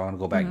there, so I'm gonna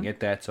go back and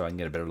get that so I can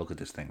get a better look at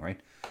this thing." Right?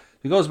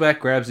 He goes back,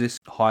 grabs this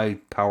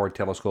high-powered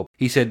telescope.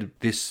 He said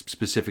this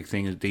specific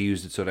thing they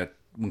used it so that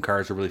when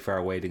cars are really far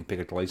away, they can pick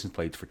up the license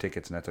plates for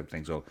tickets and that type of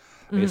thing. So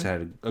I guess it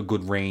had a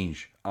good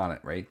range on it,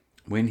 right?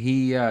 When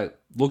he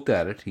looked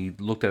at it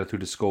through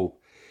the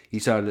scope. He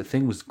saw the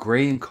thing was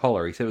gray in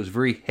color. He said it was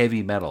very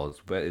heavy metal,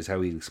 is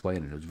how he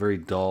explained it. It was very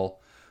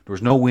dull. There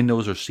was no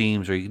windows or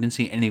seams, or you didn't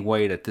see any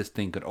way that this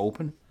thing could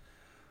open.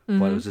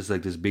 But it was just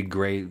like this big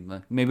gray,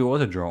 maybe it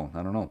was a drone,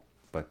 I don't know.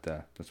 But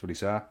that's what he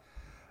saw.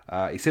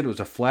 He said it was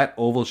a flat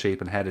oval shape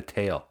and had a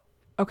tail.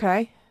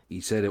 Okay. He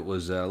said it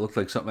was looked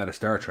like something out of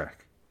Star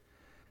Trek.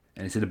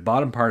 And he said the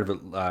bottom part of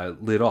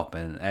it lit up,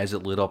 and as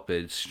it lit up,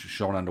 it's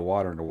shone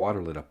underwater, and the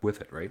water lit up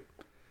with it, right?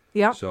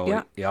 Yeah. So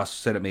yeah. he also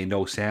said it made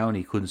no sound.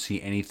 He couldn't see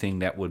anything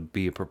that would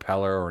be a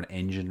propeller or an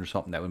engine or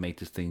something that would make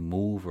this thing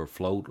move or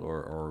float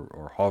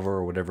or hover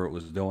or whatever it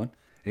was doing.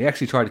 And he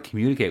actually tried to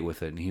communicate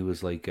with it, and he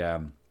was like,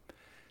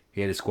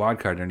 he had a squad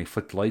car there, and he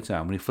flicked the lights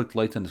on. When he flicked the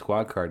lights on the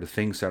squad car, the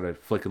thing started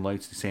flicking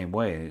lights the same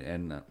way.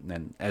 And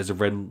then as the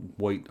red and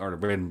white, or the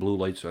red and blue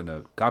lights on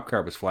the cop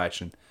car was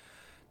flashing,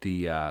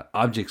 the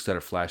objects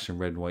started flashing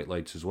red and white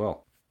lights as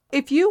well.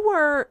 If you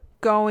were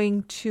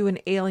going to an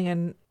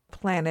alien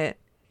planet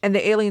and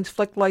the aliens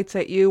flicked lights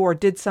at you or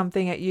did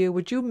something at you,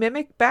 would you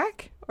mimic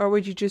back? Or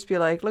would you just be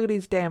like, look at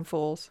these damn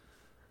fools?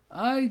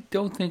 I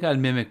don't think I'd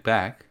mimic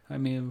back. I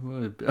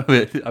mean,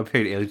 I've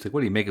heard aliens like,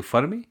 what, are you making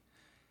fun of me?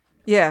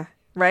 Yeah,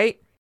 right?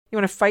 You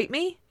want to fight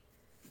me?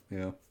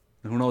 Yeah.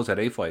 Who knows how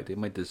they fight? They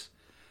might just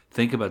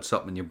think about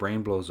something and your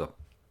brain blows up.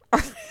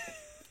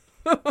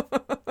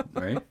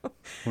 Right?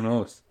 Who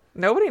knows?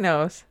 Nobody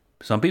knows.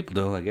 Some people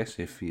do, I guess,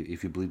 if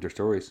you believe their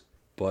stories.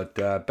 But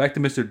back to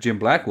Mr. Jim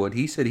Blackwood,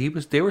 he said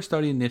they were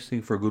studying this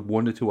thing for a good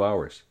 1 to 2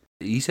 hours.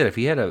 He said if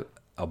he had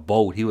a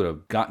boat, he would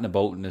have gotten a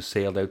boat and just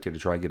sailed out there to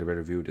try and get a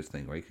better view of this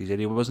thing, right? He said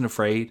he wasn't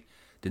afraid,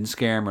 didn't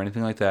scare him or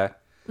anything like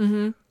that.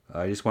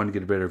 I just wanted to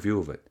get a better view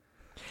of it.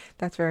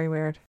 That's very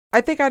weird.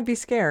 I think I'd be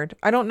scared.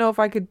 I don't know if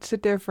I could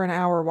sit there for an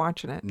hour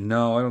watching it.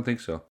 No, I don't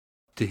think so.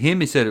 To him,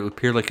 he said it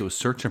appeared like it was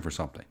searching for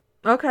something.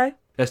 Okay.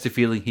 That's the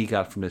feeling he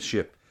got from this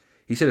ship.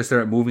 He said it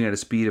started moving at the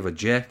speed of a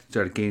jet,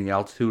 started gaining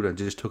altitude, and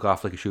just took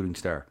off like a shooting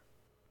star.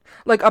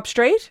 Like up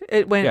straight?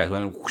 It went... Yeah, it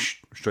went whoosh,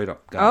 straight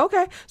up. Oh,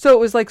 okay. So it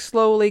was like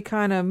slowly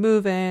kind of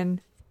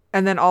moving,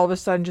 and then all of a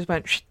sudden just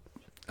went... Shh.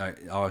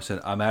 I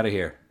said, I'm out of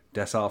here.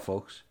 That's all,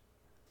 folks.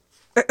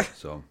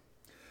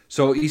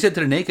 So he said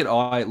to the naked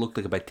eye, it looked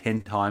like about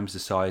 10 times the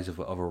size of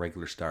a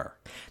regular star.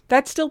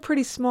 That's still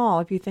pretty small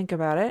if you think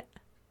about it.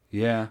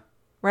 Yeah.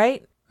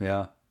 Right?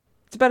 Yeah.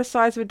 It's about the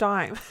size of a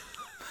dime.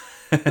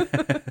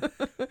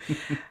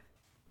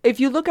 If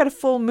you look at a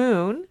full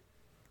moon,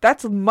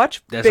 that's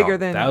much bigger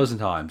than 1,000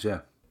 times, yeah.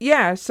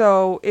 Yeah,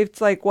 so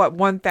it's like what,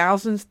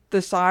 1,000th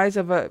the size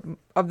of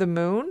the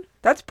moon?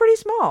 That's pretty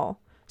small.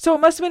 So it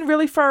must have been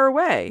really far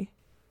away.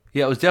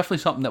 Yeah, it was definitely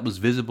something that was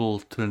visible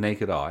to the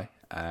naked eye.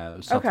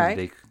 Something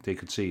Okay. they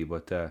could see,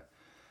 but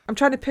I'm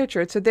trying to picture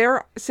it. So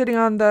they're sitting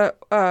on the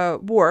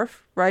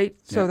wharf, right?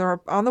 So Yeah. they're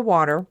on the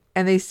water,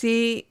 and they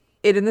see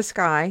it in the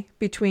sky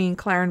between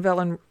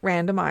Clarenville and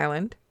Random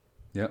Island.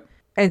 yeah.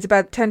 And it's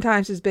about 10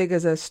 times as big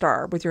as a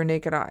star with your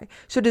naked eye.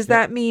 So does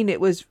that mean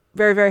it was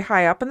very, very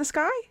high up in the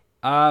sky?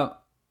 I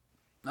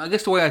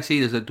guess the way I see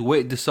it is that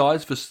the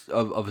size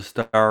of a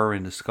star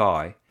in the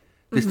sky,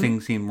 this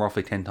thing seemed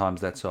roughly 10 times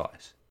that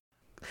size.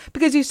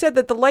 Because you said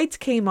that the lights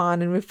came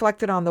on and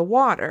reflected on the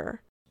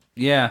water.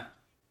 Yeah.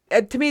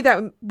 To me,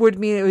 that would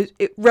mean it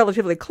was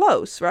relatively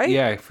close, right?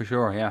 Yeah, for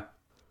sure, yeah.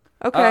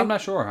 Okay. I'm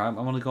not sure. I'm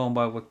only going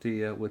by what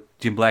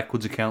Jim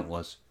Blackwood's account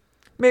was.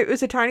 Maybe it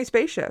was a tiny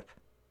spaceship.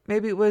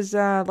 Maybe it was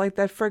like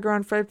that figure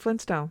on Fred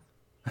Flintstone.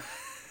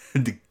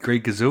 The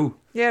Great Gazoo.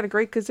 Yeah, the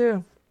Great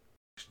Kazoo.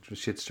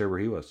 Shit disturber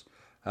he was.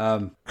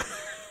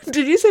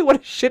 Did you say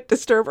what a shit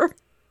disturber?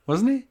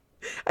 Wasn't he?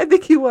 I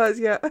think he was,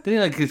 yeah. Didn't he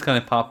like just kind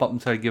of pop up and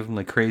start giving him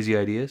like crazy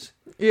ideas?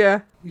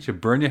 Yeah. You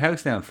should burn your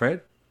house down,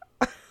 Fred.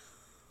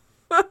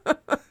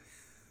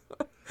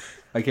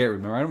 I can't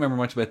remember. I don't remember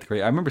much about the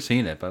Great. I remember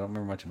seeing it, but I don't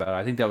remember much about it.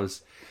 I think that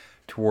was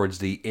towards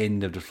the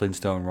end of the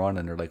Flintstone run,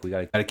 and they're like, "We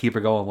gotta keep her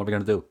going. What are we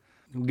gonna do?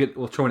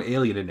 We'll throw an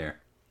alien in there."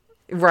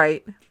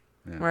 Right.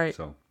 Yeah, Right.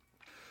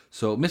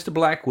 So Mr.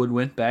 Blackwood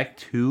went back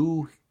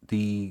to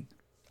the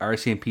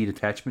RCMP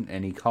detachment,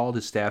 and he called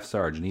his staff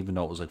sergeant, even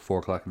though it was like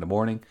 4:00 in the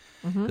morning,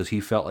 because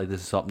he felt like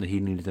this is something that he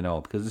needed to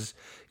know. Because this,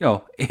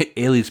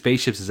 alien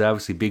spaceships is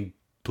obviously big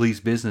police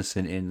business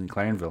in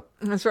Clarenville.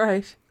 That's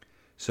right.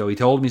 So he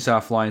told him he saw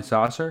a flying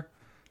saucer.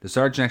 The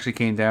sergeant actually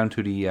came down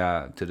to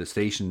the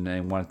station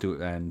and wanted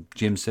to, and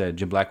Jim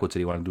Blackwood said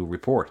he wanted to do a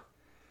report.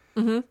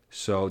 Mm-hmm.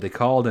 So they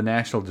called the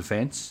National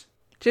Defense.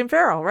 Jim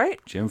Farrell, right?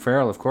 Jim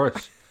Farrell, of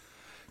course.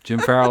 Jim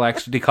Farrell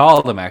actually, they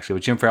called him actually,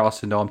 but Jim Farrell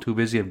said, "No, I'm too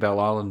busy in Belle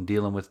Island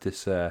dealing with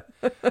this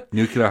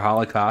nuclear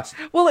holocaust."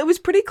 Well, it was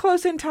pretty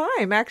close in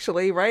time,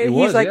 actually, right? It He's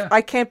was, like, yeah.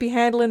 I can't be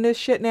handling this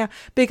shit now.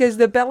 Because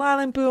the Belle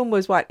Island boom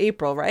was what,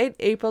 April, right?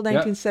 April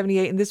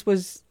 1978, and this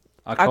was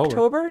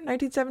October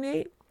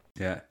 1978?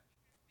 Yeah.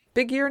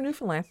 Big year in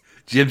Newfoundland.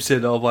 Jim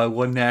said, "Oh, by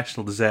one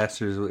national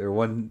disaster or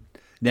one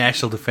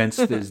national defense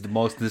is the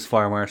most this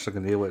fire marshal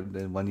can deal with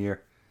in 1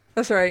 year."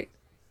 That's right.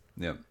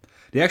 Yeah.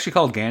 They actually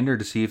called Gander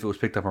to see if it was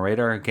picked up on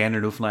radar.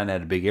 Gander, Newfoundland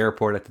had a big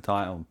airport at the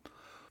time.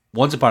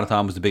 Once upon a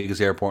time, it was the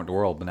biggest airport in the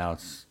world, but now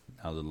it's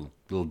a little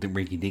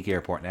rinky-dink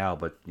airport now.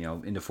 But,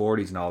 in the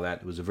 40s and all that,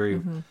 it was a very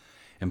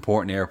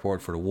important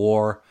airport for the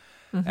war.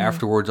 Mm-hmm.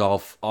 Afterwards,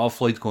 all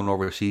flights going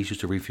overseas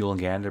used to refuel in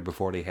Gander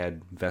before they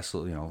had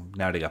vessels.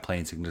 Now they got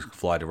planes that can just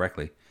fly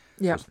directly.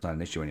 Yeah. So it's not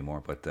an issue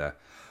anymore. But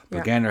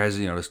Gander has,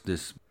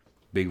 this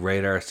big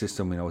radar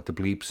system, with the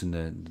bleeps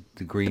and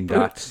the green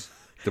dots.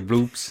 The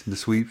bloops and the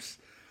sweeps.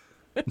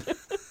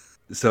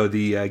 So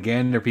the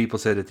Gander people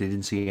said that they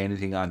didn't see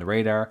anything on the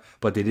radar,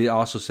 but they did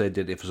also said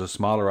that if it was a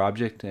smaller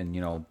object,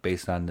 and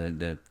based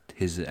on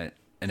his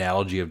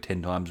analogy of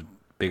 10 times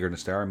bigger than a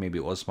star, maybe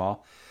it was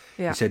small.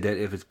 Yeah. He said that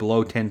if it's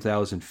below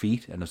 10,000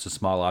 feet and it's a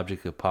small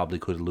object, it probably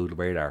could elude the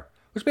radar,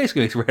 which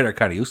basically makes radar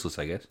kind of useless,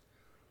 I guess.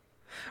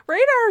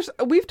 Radars,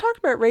 we've talked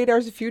about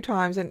radars a few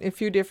times in a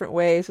few different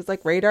ways. It's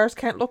like radars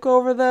can't look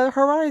over the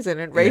horizon,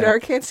 and radar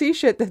can't see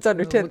shit that's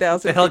under 10,000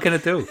 What the hell can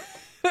it do?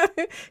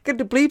 Get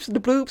the bleeps and the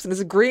bloops, and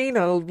it's green,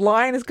 and a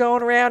line is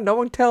going around. No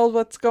one tells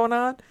what's going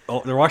on.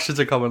 Oh, the Russians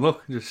are coming.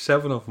 Look, there's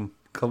 7 of them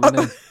coming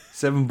in.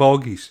 7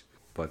 bogies.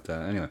 But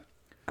anyway.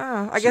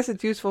 I guess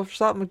it's useful for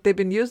something. They've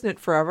been using it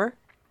forever.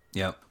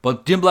 Yeah.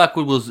 But Jim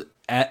Blackwood was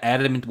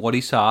adamant what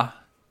he saw.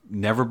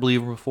 Never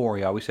believed it before.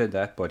 He always said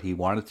that. But he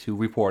wanted to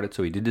report it.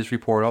 So he did this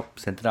report up,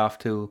 sent it off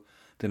to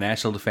the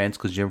National Defense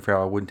because Jim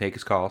Farrell wouldn't take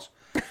his calls.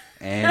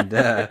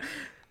 And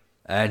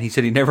and he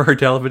said he never heard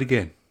tell of it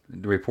again.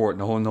 The report,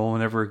 no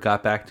one ever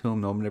got back to him.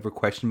 No one ever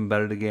questioned him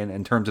about it again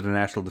in terms of the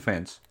National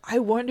Defense. I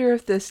wonder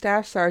if the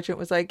staff sergeant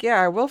was like,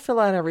 "Yeah, we'll fill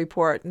out a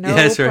report. No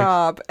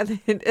prob." Right. And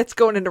then it's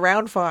going in the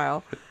round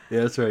file.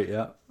 Yeah, that's right,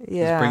 yeah.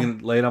 Yeah.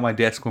 Lay it on my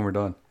desk when we're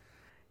done.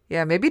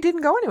 Yeah, maybe it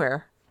didn't go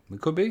anywhere.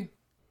 It could be.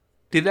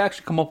 Did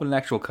actually come up with an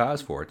actual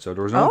cause for it. So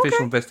there was no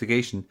official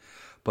investigation,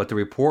 but the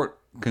report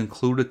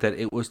concluded that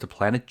it was the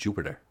planet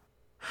Jupiter.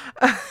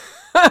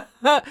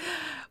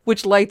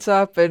 Which lights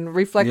up and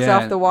reflects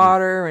off the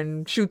water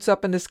and shoots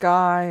up in the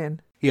sky. And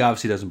he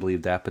obviously doesn't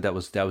believe that, but that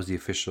was the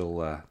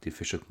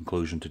official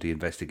conclusion to the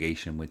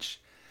investigation,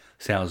 which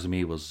sounds to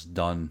me was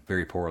done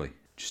very poorly,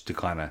 just to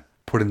kind of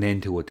put an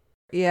end to it.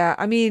 Yeah,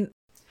 I mean,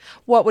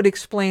 what would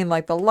explain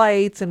like the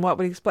lights and what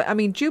would explain? I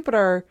mean,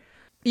 Jupiter,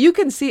 you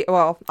can see.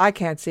 Well, I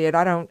can't see it.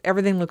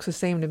 Everything looks the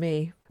same to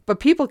me,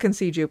 but people can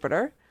see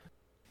Jupiter.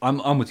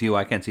 I'm with you.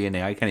 I can't see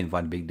anything. I can't even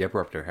find a Big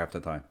Dipper up there half the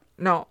time.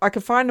 No, I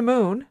can find the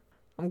moon.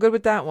 I'm good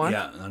with that one.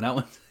 Yeah, and that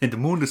one, the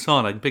moon, the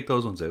sun, I can pick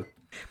those ones out.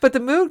 But the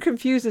moon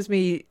confuses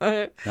me.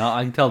 No,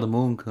 I can tell the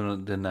moon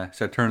then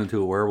start turning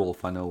into a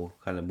werewolf. I know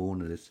what kind of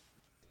moon it is.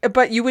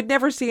 But you would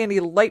never see any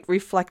light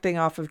reflecting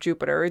off of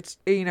Jupiter. It's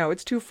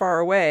it's too far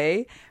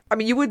away. I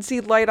mean, you wouldn't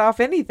see light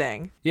off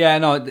anything. Yeah,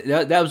 no,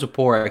 that was a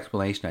poor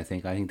explanation. I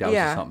think that was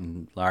just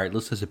something. All right,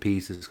 let's just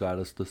appease this guy.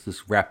 Let's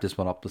just wrap this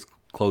one up. Let's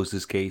close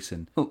this case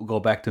and we'll go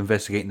back to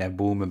investigating that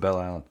boom in Belle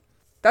Island.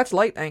 That's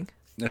lightning.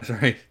 That's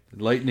right.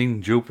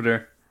 Lightning,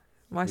 Jupiter.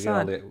 My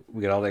son.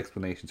 We got all the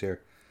explanations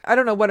here. I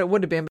don't know what it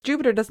would have been, but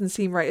Jupiter doesn't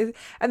seem right.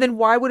 And then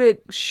why would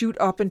it shoot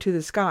up into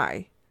the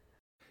sky?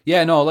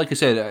 Yeah, no, like I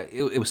said,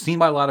 it was seen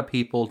by a lot of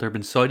people. There have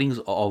been sightings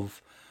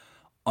of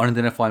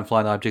unidentified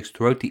flying objects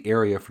throughout the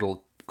area for a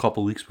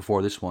couple of weeks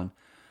before this one.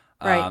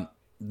 Right.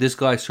 This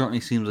guy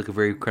certainly seems like a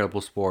very credible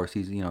source.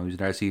 He's an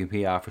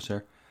RCMP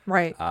officer.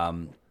 Right.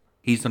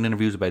 He's done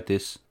interviews about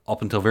this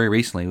up until very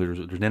recently. There's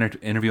an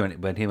interview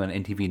about him on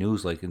NTV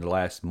News like in the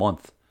last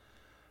month.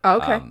 Oh,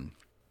 okay.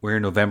 we're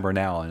in November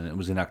now, and it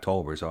was in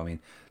October. So I mean,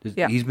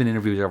 Yeah. he's been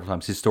interviewed several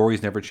times. His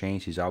story's never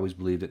changed. He's always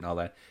believed it and all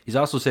that. He's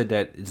also said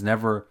that he's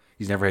never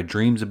had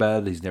dreams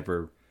about it. He's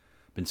never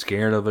been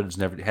scared of it.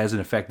 It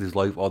hasn't affected his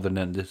life other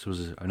than this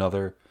was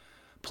another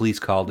police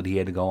call that he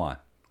had to go on,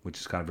 which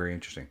is kind of very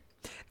interesting.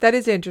 That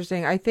is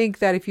interesting. I think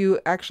that if you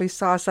actually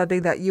saw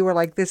something that you were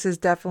like, this is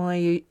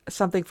definitely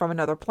something from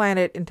another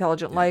planet,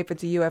 intelligent life,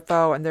 it's a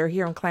UFO, and they're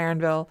here in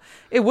Clarenville,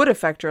 it would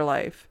affect your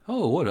life.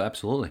 Oh, it would,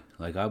 absolutely.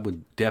 Like, I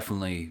would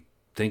definitely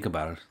think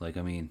about it. Like,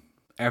 I mean,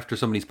 after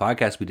some of these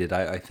podcasts we did,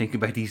 I think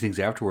about these things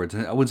afterwards.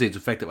 And I wouldn't say it's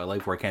affected my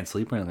life where I can't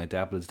sleep or anything like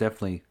that, but it's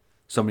definitely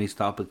some of these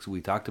topics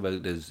we talked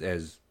about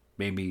has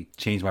made me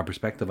change my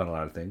perspective on a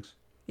lot of things.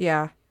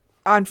 Yeah.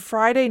 On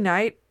Friday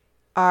night,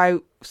 I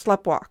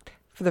sleptwalked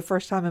for the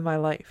first time in my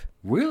life.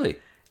 Really?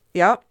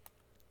 Yep.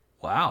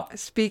 Wow.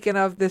 Speaking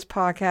of this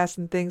podcast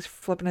and things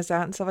flipping us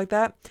out and stuff like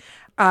that,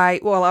 I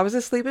was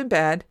asleep in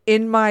bed.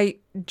 In my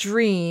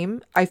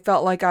dream, I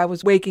felt like I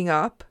was waking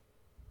up.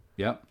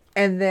 Yep.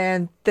 And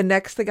then the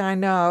next thing I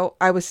know,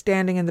 I was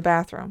standing in the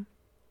bathroom.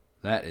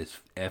 That is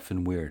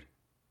effing weird.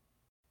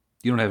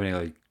 You don't have any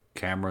like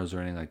cameras or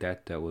anything like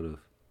that would have...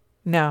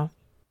 No.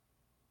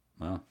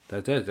 Well,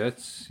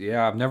 that's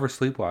yeah, I've never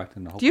sleepwalked.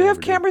 And Do you have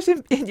cameras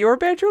in your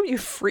bedroom, you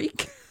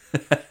freak?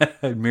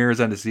 Mirrors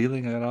on the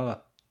ceiling and all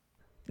that.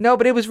 No,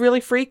 but it was really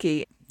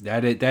freaky.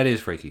 That is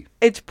freaky.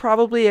 It's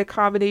probably a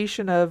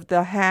combination of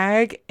the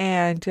hag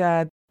and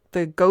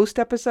the ghost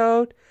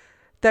episode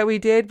that we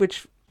did,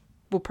 which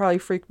will probably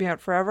freak me out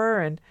forever.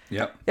 And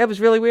yep, it was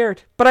really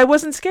weird. But I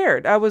wasn't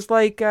scared. I was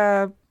like,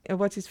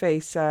 what's his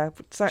face?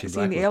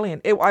 Seeing the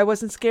alien. I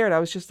wasn't scared. I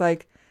was just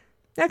like,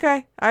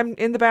 okay, I'm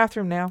in the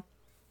bathroom now.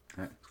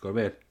 All right, let's go to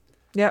bed.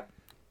 Yep.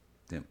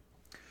 Yep.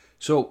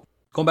 So,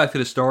 going back to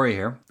the story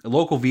here, a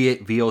local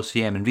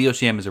VOCM, and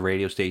VOCM is a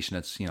radio station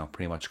that's,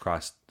 pretty much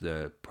across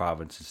the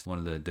province. It's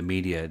one of the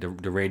media, the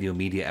radio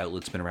media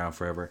outlet's been around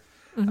forever.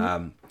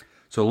 Mm-hmm.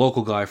 So a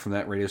local guy from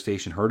that radio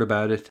station heard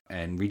about it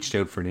and reached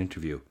out for an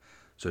interview.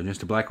 So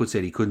Mr. Blackwood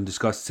said he couldn't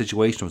discuss the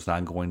situation. It was an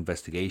ongoing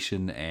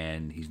investigation,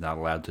 and he's not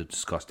allowed to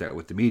discuss that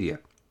with the media.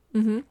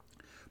 Mm-hmm.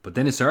 But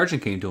then his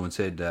sergeant came to him and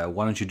said,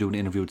 why don't you do an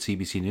interview with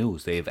CBC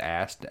News? They've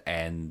asked,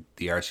 and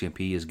the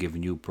RCMP has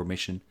given you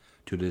permission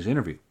to do this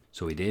interview.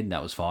 So he did, and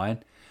that was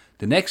fine.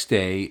 The next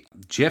day,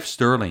 Jeff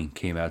Sterling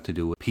came out to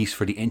do a piece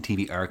for the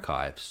NTV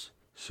archives.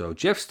 So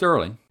Jeff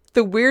Sterling...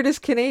 The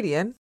weirdest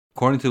Canadian.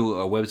 According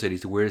to a website,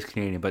 he's the weirdest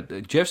Canadian.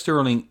 But Jeff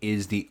Sterling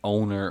is the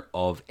owner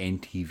of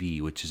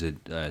NTV, which is a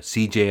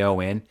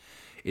CJON.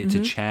 It's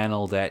a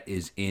channel that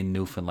is in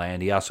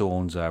Newfoundland. He also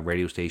owns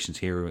radio stations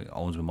here. He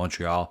owns in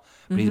Montreal.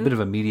 But he's a bit of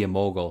a media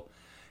mogul.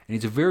 And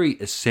he's a very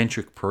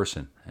eccentric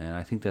person. And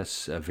I think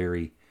that's a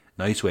very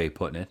nice way of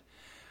putting it.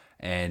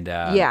 And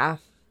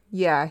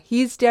Yeah,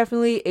 he's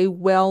definitely a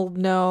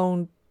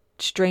well-known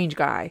strange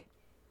guy.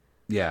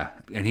 Yeah,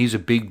 and he's a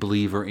big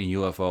believer in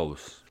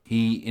UFOs.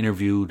 He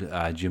interviewed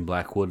Jim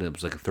Blackwood. It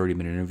was like a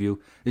 30-minute interview.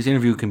 This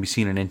interview can be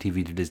seen on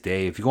NTV to this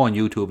day. If you go on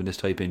YouTube and just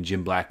type in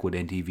Jim Blackwood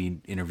NTV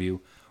interview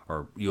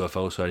or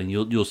UFO sighting,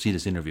 you'll see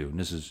this interview. And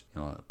this is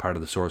part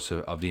of the source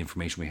of the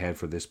information we had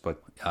for this.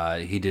 But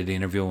he did the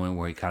interview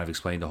where he kind of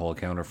explained the whole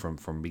encounter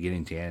from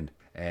beginning to end.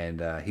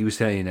 And he was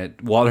saying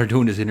that while they're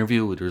doing this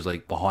interview, there's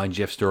like behind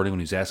Jeff Sterling when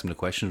he was asking the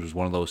questions was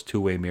one of those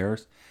two-way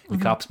mirrors. The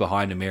cops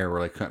behind the mirror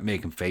were like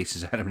making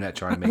faces at him, not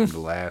trying to make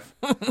him laugh.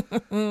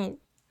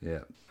 Yeah.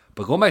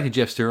 But going back to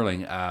Jeff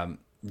Sterling,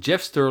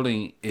 Jeff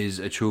Sterling is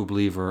a true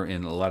believer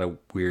in a lot of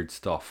weird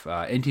stuff.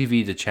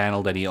 NTV, the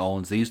channel that he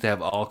owns, they used to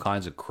have all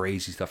kinds of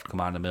crazy stuff come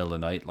on in the middle of the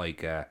night,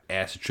 like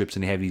acid trips,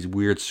 and they have these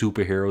weird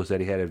superheroes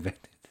that he had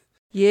invented.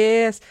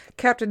 Yes,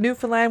 Captain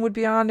Newfoundland would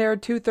be on there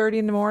at 2:30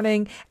 in the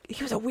morning.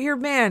 He was a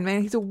weird man.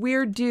 He's a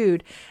weird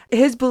dude.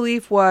 His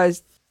belief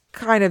was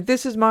kind of,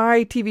 this is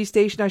my TV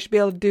station. I should be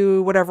able to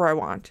do whatever I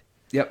want.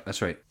 Yep,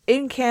 that's right.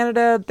 In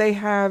Canada, they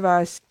have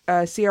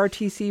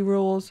CRTC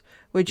rules,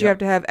 which you have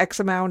to have X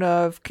amount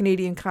of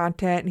Canadian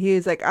content. And he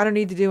is like, I don't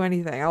need to do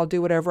anything. I'll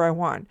do whatever I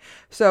want.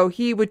 So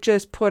he would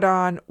just put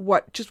on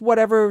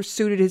whatever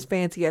suited his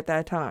fancy at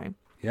that time.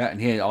 Yeah,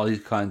 and he had all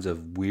these kinds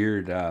of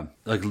weird,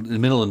 like in the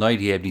middle of the night,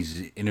 he had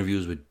these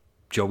interviews with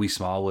Joey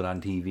Smallwood on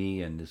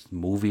TV and this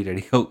movie that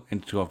he went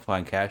into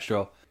find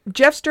Castro.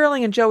 Jeff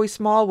Sterling and Joey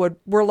Smallwood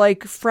were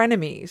like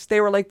frenemies.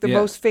 They were like the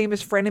most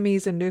famous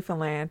frenemies in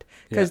Newfoundland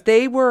because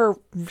they were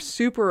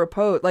super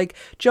opposed. Like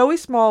Joey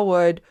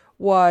Smallwood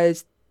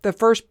was the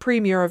first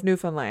premier of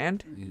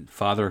Newfoundland.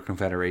 Father of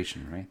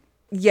Confederation, right?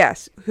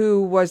 Yes,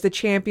 who was the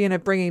champion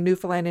of bringing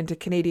Newfoundland into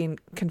Canadian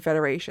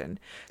Confederation.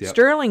 Yep.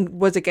 Sterling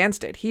was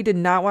against it. He did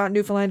not want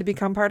Newfoundland to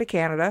become part of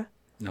Canada.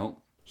 No.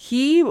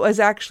 He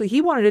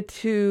wanted it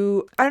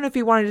to, I don't know if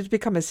he wanted it to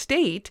become a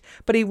state,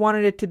 but he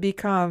wanted it to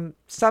become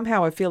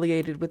somehow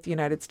affiliated with the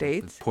United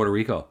States. Puerto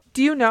Rico.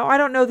 Do you know? I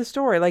don't know the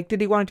story. Like, did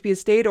he want it to be a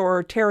state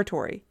or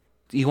territory?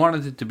 He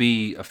wanted it to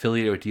be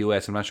affiliated with the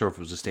U.S. I'm not sure if it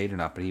was a state or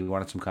not, but he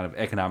wanted some kind of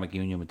economic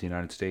union with the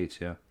United States,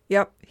 yeah.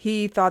 Yep.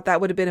 He thought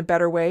that would have been a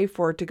better way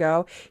for it to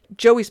go.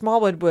 Joey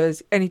Smallwood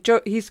was, and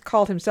he's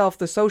called himself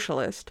the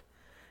socialist.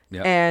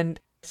 Yep. And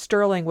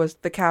Sterling was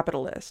the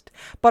capitalist.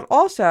 But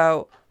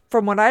also,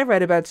 from what I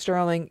read about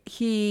Sterling,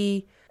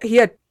 he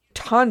had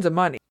tons of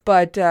money,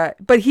 but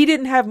he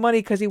didn't have money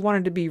because he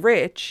wanted to be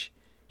rich.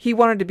 He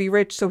wanted to be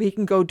rich so he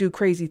can go do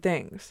crazy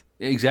things.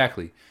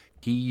 Exactly.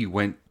 He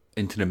went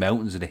into the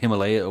mountains of the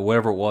Himalaya or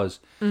whatever it was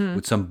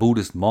with some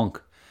Buddhist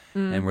monk,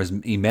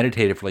 and he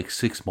meditated for like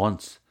 6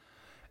 months.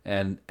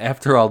 And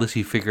after all this,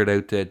 he figured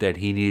out that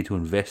he needed to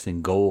invest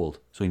in gold.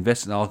 So he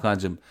invested in all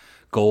kinds of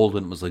gold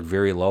when it was like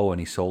very low, and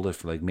he sold it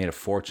for like made a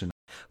fortune.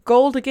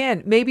 Gold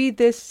again. Maybe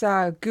this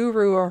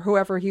guru or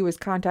whoever he was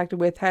contacted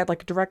with had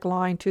like a direct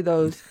line to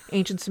those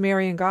ancient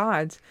Sumerian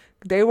gods.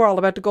 They were all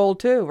about the gold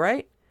too,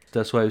 right?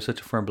 That's why he was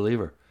such a firm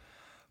believer.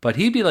 But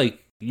he'd be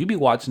like, you'd be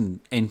watching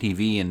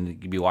NTV and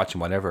you'd be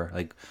watching whatever.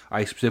 Like,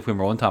 I specifically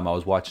remember one time I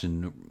was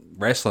watching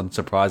wrestling,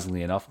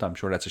 surprisingly enough. I'm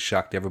sure that's a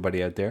shock to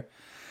everybody out there.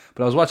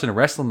 But I was watching a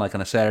wrestling like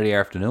on a Saturday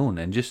afternoon,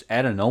 and just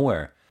out of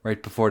nowhere,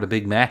 right before the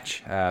big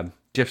match,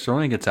 Jeff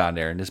Sterling gets on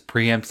there and just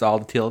preempts all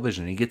the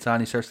television. He gets on,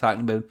 he starts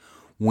talking about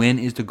when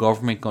is the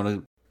government going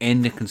to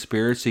end the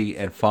conspiracy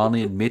and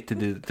finally admit to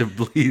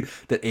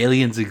believe that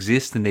aliens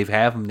exist and they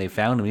found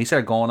them. And he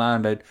started going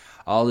on about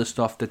all this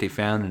stuff that they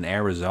found in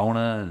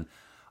Arizona and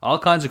all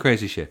kinds of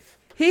crazy shit.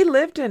 He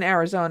lived in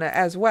Arizona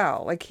as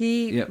well. Like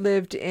he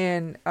lived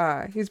in,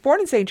 he was born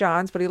in St.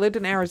 John's, but he lived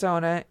in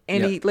Arizona,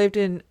 and he lived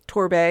in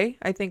Torbay,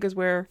 I think is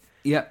where.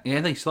 Yeah,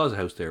 I think he still has a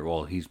house there.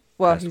 Well, he's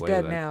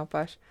dead now,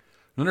 but.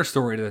 Another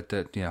story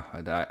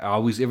that I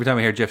always, every time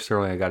I hear Jeff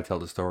Sterling, I got to tell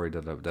the story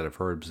that I've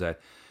heard, is that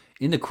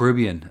in the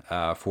Caribbean,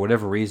 for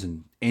whatever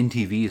reason,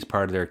 NTV is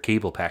part of their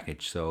cable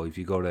package. So if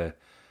you go to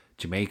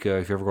Jamaica,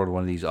 if you ever go to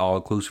one of these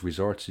all-inclusive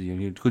resorts, you have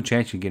a good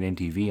chance you can get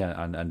NTV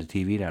on the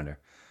TV down there.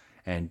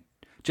 And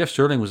Jeff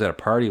Sterling was at a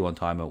party one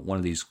time at one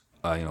of these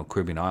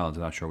Caribbean islands,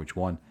 I'm not sure which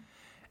one,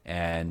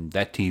 and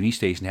that TV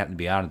station happened to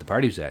be on at the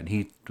party he was at, and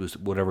he was,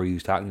 whatever he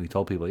was talking to, he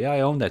told people, yeah, I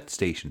own that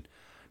station.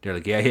 They're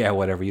like, yeah,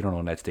 whatever, you don't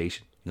own that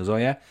station. He goes, oh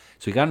yeah?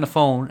 So he got on the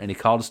phone and he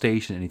called the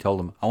station and he told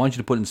them, I want you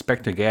to put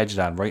Inspector Gadget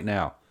on right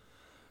now.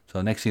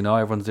 So next thing you know,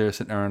 everyone's there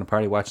sitting around the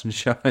party watching the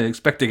show, and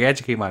Inspector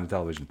Gadget came on the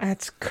television.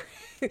 That's crazy.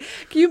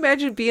 Can you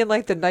imagine being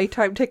like the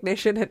nighttime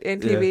technician at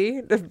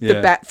NTV? Yeah.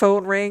 The bat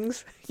phone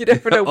rings. You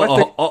never know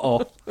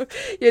what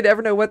you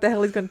never know what the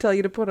hell he's going to tell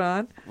you to put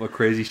on. What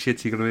crazy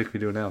shit's he going to make me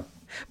do now?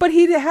 But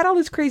he had all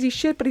this crazy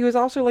shit, but he was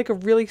also like a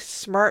really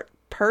smart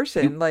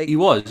person. He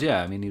was,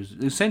 yeah. I mean, he was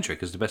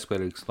eccentric is the best way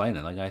to explain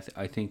it. Like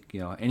I think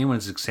anyone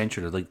is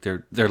eccentric. Like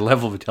their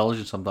level of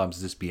intelligence sometimes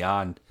is just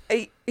beyond.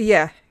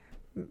 Yeah,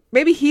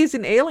 maybe he's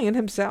an alien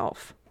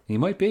himself. He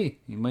might be.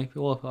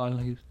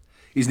 Well,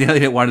 he's an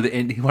alien that wanted to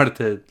end. He wanted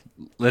to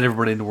let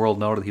everybody in the world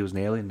know that he was an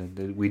alien and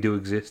that we do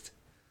exist.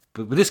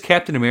 But with this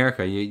Captain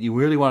America, you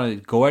really want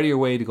to go out of your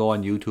way to go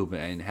on YouTube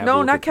and have.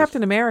 No, not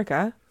Captain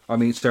America. I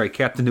mean, sorry,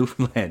 Captain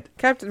Newfoundland.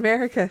 Captain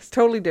America is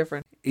totally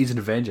different. He's an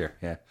Avenger,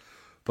 yeah.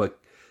 But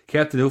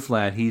Captain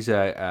Newfoundland, he's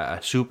a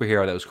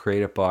superhero that was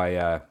created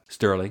by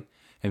Sterling.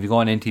 And if you go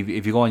on NTV,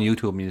 if you go on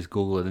YouTube and you just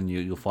Google it, and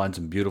you'll find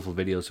some beautiful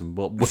videos, some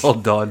well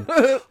done,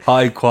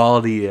 high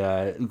quality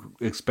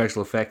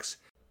special effects.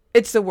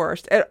 It's the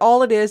worst. And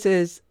all it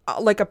is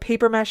like a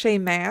paper mache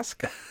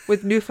mask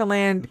with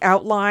Newfoundland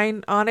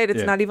outline on it.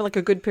 It's not even like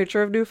a good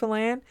picture of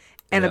Newfoundland,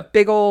 and a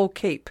big old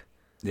cape.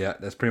 Yeah,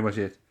 that's pretty much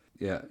it.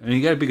 Yeah, and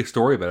you got a big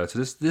story about it. So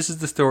this is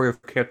the story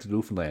of Captain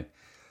Newfoundland.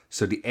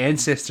 So the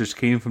ancestors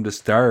came from the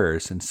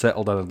stars and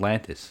settled on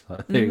Atlantis.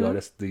 There you go.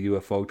 That's the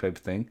UFO type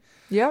thing.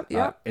 Yep.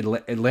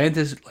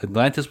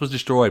 Atlantis was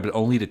destroyed, but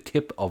only the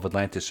tip of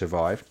Atlantis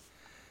survived.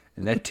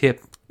 And that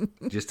tip,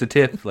 just the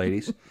tip,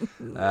 ladies,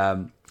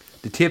 the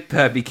tip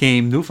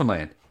became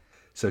Newfoundland.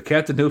 So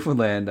Captain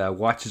Newfoundland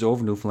watches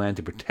over Newfoundland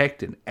to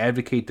protect and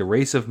advocate the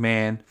race of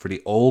man for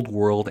the old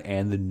world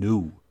and the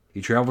new.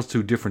 He travels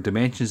through different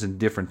dimensions and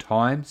different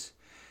times.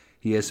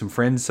 He has some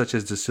friends such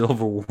as the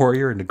Silver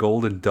Warrior and the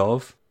Golden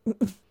Dove.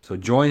 So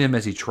join him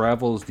as he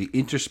travels the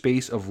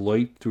interspace of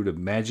light through the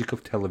magic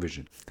of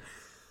television.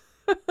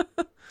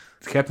 The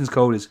captain's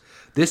code is,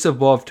 this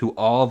above to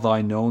all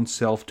thy known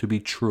self to be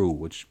true,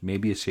 which may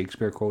be a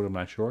Shakespeare quote, I'm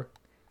not sure.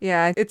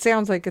 Yeah, it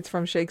sounds like it's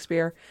from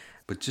Shakespeare.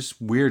 But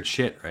just weird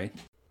shit, right?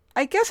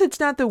 I guess it's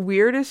not the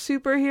weirdest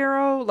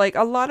superhero. Like,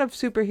 a lot of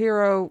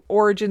superhero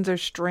origins are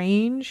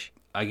strange.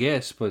 I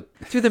guess, but...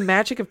 Through the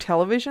magic of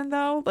television,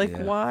 though? Like,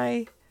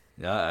 why?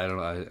 Yeah, I don't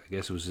know. I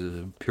guess it was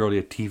purely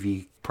a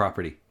TV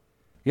property.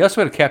 He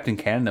also had a Captain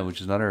Canada, which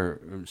is another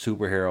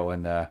superhero.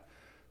 And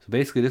so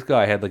basically, this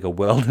guy had like a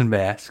welding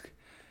mask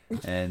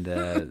and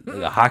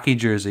like a hockey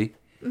jersey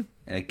and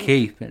a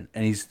cape. And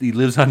he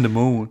lives on the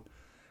moon.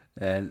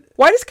 And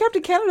why does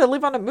Captain Canada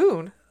live on the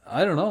moon?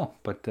 I don't know,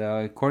 but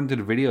according to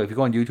the video, if you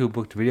go on YouTube,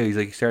 book the video, he's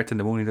like, he starts on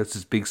the moon, he does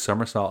this big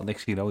somersault.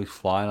 Next thing you know, he's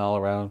flying all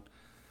around.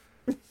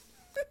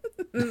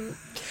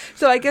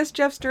 So I guess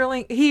Jeff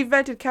Sterling, he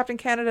invented Captain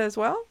Canada as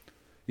well?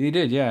 He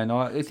did, yeah.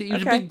 No, he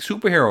was a big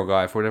superhero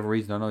guy for whatever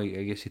reason. I don't know.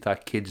 I guess he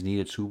thought kids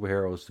needed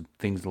superheroes,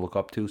 things to look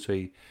up to.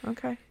 So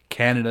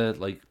Canada,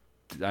 like,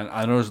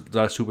 I know there's a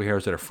lot of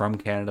superheroes that are from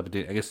Canada, but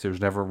I guess there's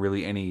never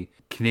really any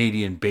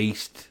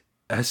Canadian-based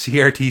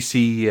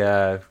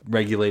CRTC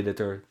regulated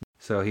her,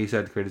 so he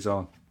had to create his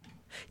own.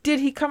 Did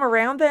he come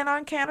around then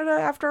on Canada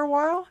after a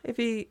while? If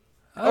he,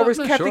 or was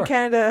I'm not Captain sure.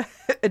 Canada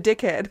a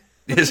dickhead?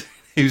 Yes,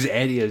 he was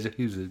Eddie.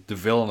 He was the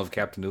villain of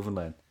Captain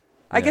Newfoundland.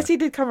 I guess he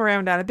did come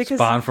around on it because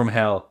Spawn from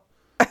hell.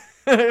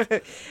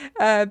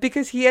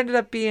 because he ended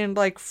up being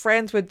like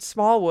friends with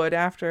Smallwood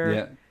after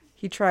Yeah.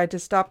 he tried to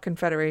stop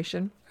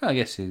Confederation. I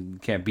guess you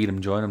can't beat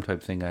him, join him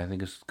type thing. I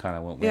think it's kind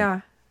of what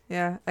went.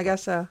 Yeah, I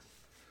guess so.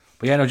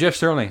 But yeah, no, Jeff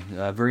Sterling,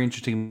 a very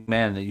interesting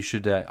man. That you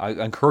should. I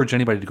encourage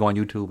anybody to go on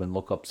YouTube and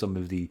look up some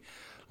of the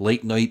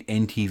late night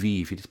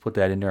NTV. If you just put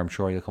that in there, I'm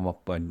sure you'll come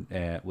up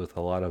with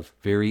a lot of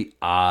very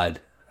odd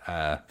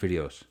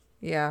videos.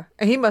 Yeah,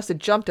 and he must have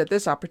jumped at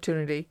this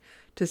opportunity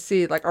to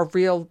see like a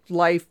real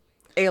life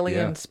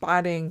alien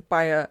spotting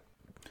by a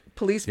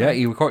policeman. Yeah,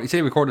 he said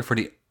he recorded for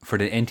the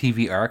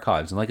NTV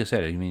archives, and like I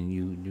said, I mean,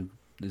 you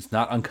it's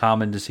not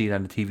uncommon to see it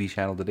on the TV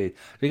channel today.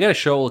 They got a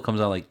show that comes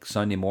on like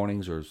Sunday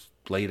mornings or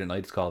late at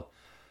night. It's called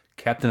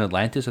Captain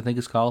Atlantis, I think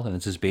it's called, and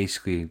it's just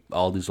basically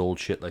all these old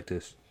shit like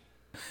this.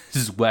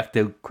 This is whacked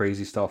out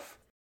crazy stuff.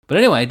 But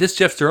anyway, this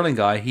Jeff Sterling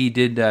guy, he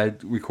did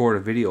record a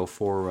video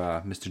for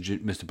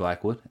Mr.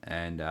 Blackwood,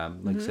 and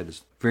like I said, it's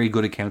a very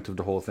good account of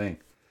the whole thing.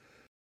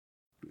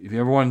 If you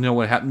ever want to know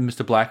what happened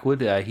to Mr.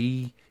 Blackwood,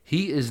 he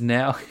is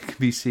now can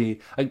be seen.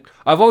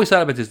 I've always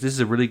thought about this. This is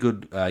a really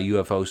good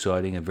UFO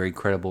sighting, a very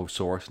credible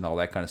source, and all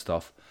that kind of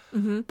stuff.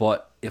 Mm-hmm.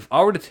 But if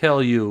I were to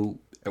tell you,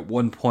 at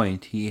one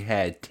point he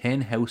had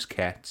 10 house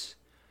cats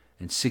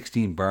and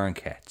 16 barn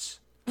cats.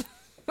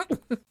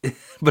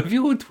 But if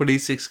you own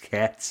 26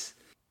 cats,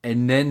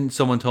 and then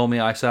someone told me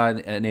I saw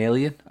an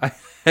alien,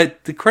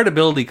 the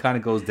credibility kind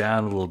of goes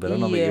down a little bit. I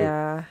don't know about you.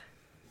 Yeah.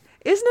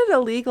 Isn't it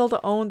illegal to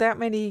own that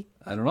many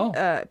I don't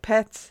know.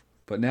 Pets?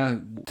 But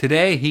now,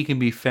 today, he can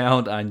be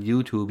found on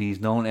YouTube. He's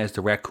known as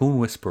the Raccoon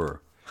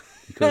Whisperer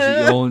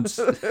because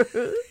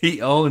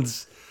he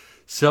owns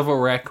several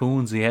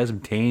raccoons. He has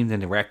them tamed,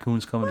 and the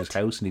raccoons come in his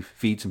house, and he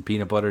feeds them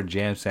peanut butter and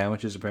jam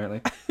sandwiches,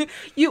 apparently.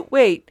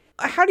 Wait,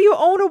 how do you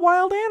own a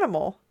wild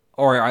animal?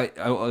 Or,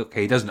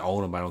 okay, he doesn't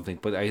own them, I don't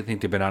think, but I think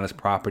they've been on his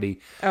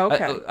property. Oh,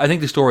 okay. I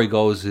think the story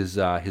goes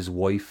his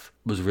wife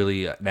was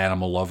really an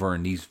animal lover,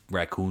 and these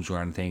raccoons were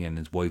on a thing, and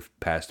his wife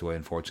passed away,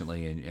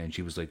 unfortunately, and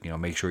she was like,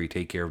 make sure you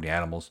take care of the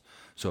animals.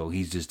 So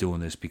he's just doing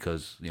this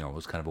because, it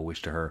was kind of a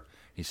wish to her.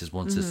 He says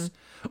once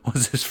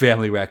this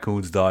family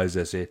raccoons dies,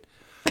 that's it.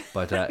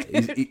 But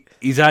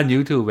he's on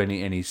YouTube,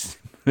 and he's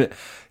he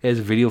has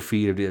a video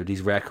feed of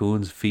these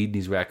raccoons, feeding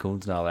these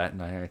raccoons and all that,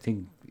 and I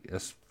think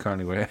that's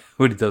currently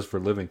what he does for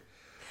a living.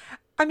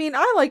 I mean,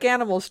 I like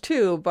animals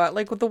too, but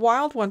like with the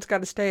wild ones, got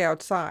to stay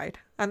outside.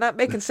 I'm not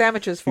making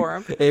sandwiches for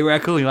them. Hey,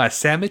 raccoon, you want a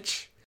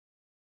sandwich?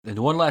 And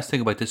one last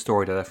thing about this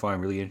story that I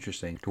find really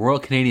interesting: the Royal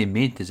Canadian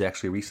Mint has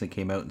actually recently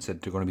came out and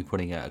said they're going to be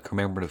putting a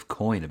commemorative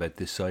coin about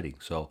this sighting.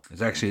 So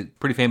it's actually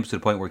pretty famous to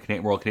the point where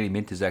Royal Canadian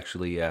Mint is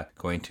actually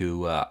going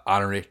to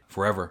honor it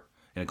forever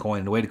in a coin.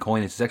 And the way the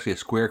coin is, it's actually a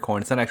square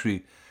coin. It's not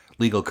actually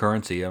legal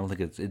currency. I don't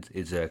think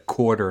it's a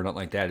quarter or nothing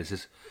like that. It's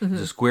just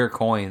it's a square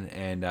coin,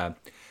 and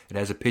it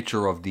has a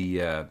picture of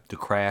the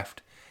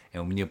craft.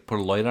 And when you put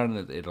a light on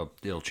it,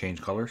 it'll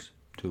change colors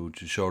to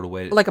show the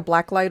way. Like a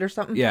black light or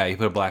something? Yeah, you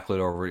put a black light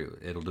over it,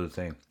 it'll do the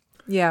thing.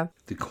 Yeah.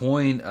 The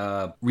coin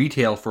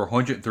retailed for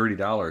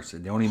 $130,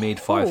 and they only made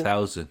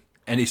 5,000.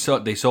 And they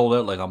sold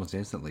out like almost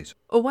instantly.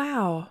 Oh,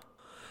 wow.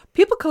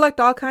 People collect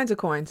all kinds of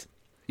coins.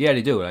 Yeah,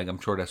 they do. I'm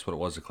sure that's what it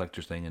was, a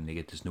collector's thing, and they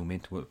get this new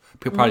mint.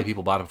 Probably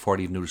people bought it before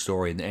they even knew the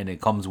story, and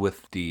it comes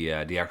with the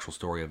actual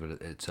story of it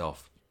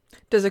itself.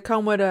 Does it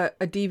come with a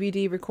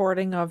DVD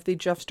recording of the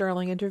Jeff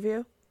Sterling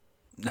interview?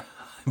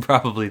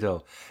 Probably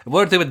do. And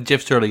one thing with the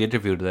Jeff Sterling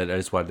interview that I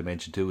just wanted to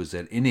mention too is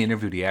that in the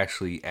interview they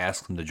actually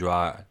asked him to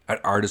draw an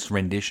artist's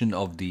rendition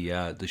of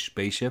the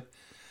spaceship.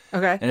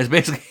 Okay. And it's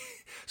basically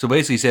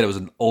he said it was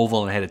an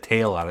oval and it had a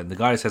tail on it, and the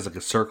guy just has like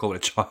a circle with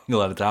a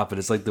triangle on the top, and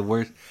it's like the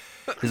worst.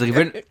 He's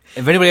like,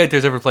 if anybody out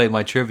there's ever played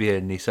my trivia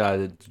and he saw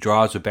the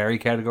draws with Barry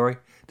category,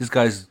 this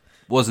guy's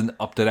wasn't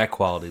up to that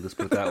quality. Let's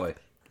put it that way.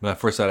 When I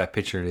first saw that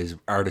picture and his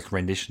artist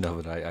rendition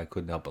of it, I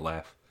couldn't help but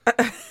laugh.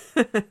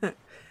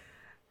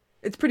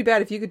 It's pretty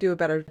bad if you could do a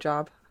better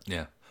job.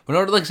 Yeah.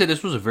 But like I said,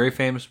 this was a very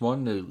famous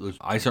one.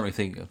 I certainly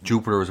think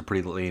Jupiter was a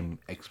pretty lame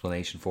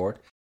explanation for it.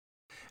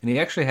 And he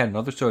actually had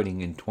another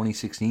sighting in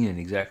 2016 in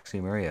the exact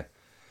same area.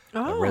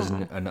 Oh.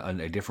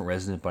 A different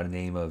resident by the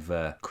name of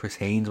Chris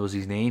Haynes was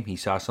his name. He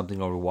saw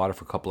something over the water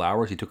for a couple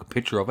hours. He took a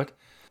picture of it.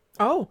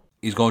 Oh.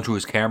 He's going through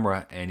his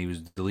camera and he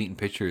was deleting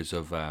pictures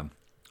of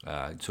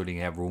so he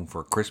can have room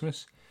for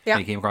Christmas. Yeah.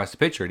 And he came across the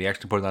picture and he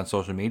actually put it on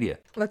social media.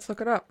 Let's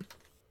look it up.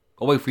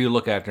 I'll wait for you to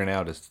look after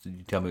now to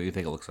tell me what you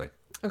think it looks like.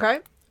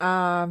 Okay.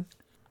 How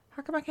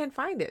come I can't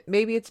find it?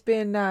 Maybe it's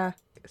been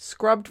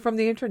scrubbed from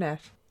the internet.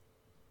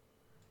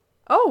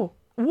 Oh.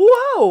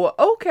 Whoa.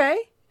 Okay.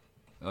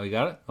 Oh, you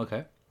got it?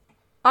 Okay.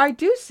 I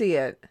do see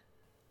it.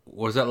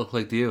 What does that look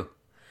like to you?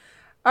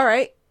 All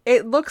right.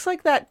 It looks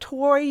like that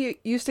toy you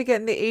used to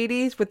get in the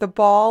 80s with the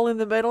ball in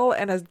the middle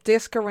and a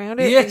disc around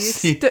it.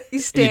 Yes. And you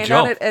stand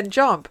on it and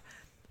jump.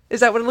 Is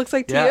that what it looks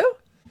like to you?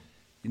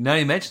 Now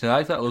you mention it,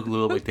 I thought it looked a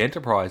little like the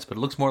Enterprise, but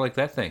it looks more like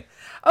that thing.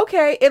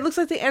 Okay, it looks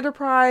like the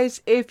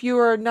Enterprise if you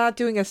are not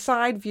doing a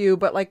side view,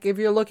 but like if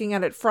you're looking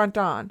at it front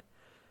on,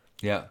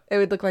 Yeah. it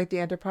would look like the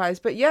Enterprise.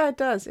 But yeah, it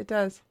does. It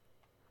does.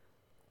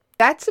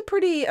 That's a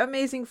pretty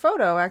amazing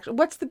photo, actually.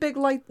 What's the big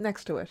light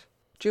next to it?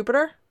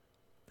 Jupiter?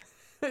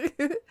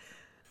 The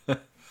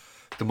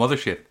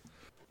mothership.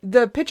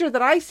 The picture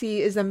that I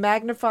see is a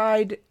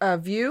magnified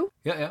view,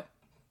 Yeah, yeah.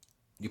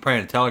 You probably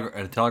in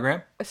a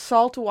telegram? a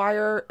salt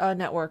wire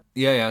network.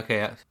 Yeah, yeah, okay,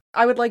 yeah.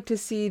 I would like to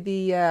see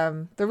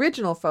the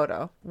original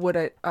photo. Would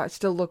it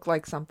still look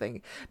like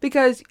something?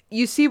 Because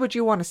you see what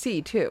you want to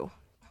see, too.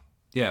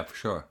 Yeah, for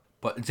sure.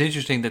 But it's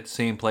interesting that the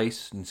same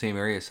place in the same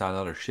area saw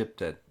another ship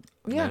that...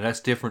 Yeah. Now, that's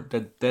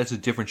different. That's a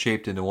different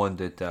shape than the one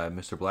that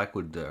Mr.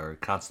 Blackwood or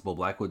Constable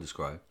Blackwood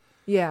described.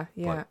 Yeah,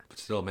 yeah. But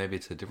still, maybe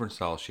it's a different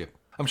style ship.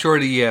 I'm sure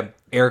the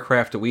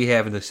aircraft that we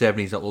have in the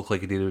 70s don't look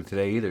like it did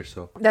today either.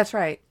 So That's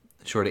right.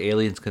 I'm sure the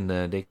aliens can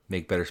they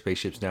make better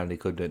spaceships now than they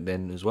could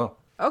then as well.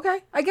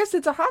 Okay, I guess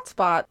it's a hot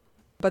spot,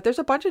 but there's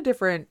a bunch of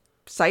different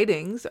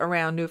sightings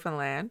around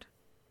Newfoundland.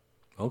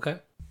 Okay.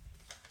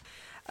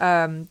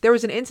 There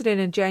was an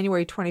incident in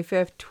January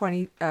 25th,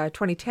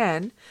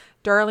 2010.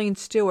 Darlene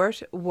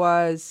Stewart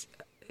was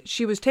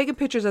taking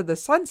pictures of the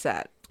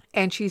sunset,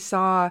 and she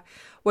saw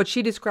what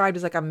she described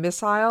as like a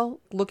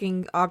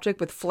missile-looking object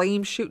with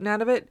flames shooting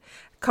out of it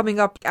coming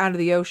up out of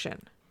the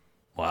ocean.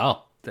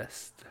 Wow,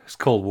 that's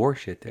Cold War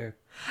shit there.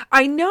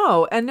 I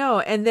know.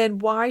 And then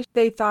why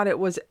they thought it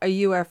was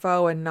a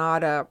UFO and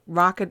not a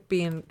rocket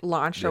being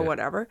launched or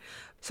whatever.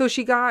 So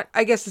she got,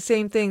 I guess, the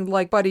same thing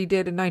like Buddy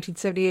did in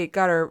 1978,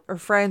 got her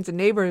friends and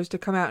neighbors to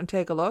come out and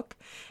take a look.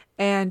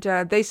 And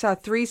they saw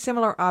 3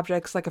 similar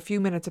objects like a few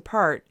minutes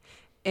apart.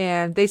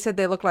 And they said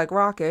they looked like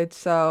rockets.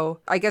 So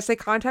I guess they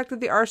contacted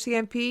the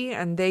RCMP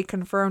and they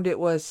confirmed it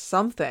was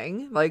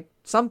something, like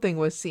something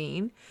was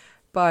seen.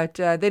 But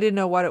they didn't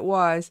know what it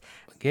was.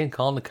 Again,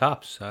 calling the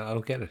cops. I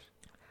don't get it.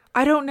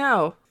 I don't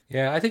know.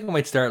 Yeah, I think I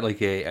might start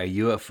like a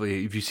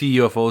UFO. If you see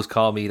UFOs,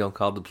 call me. Don't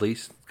call the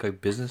police.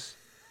 Type business.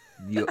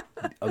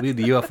 I'll be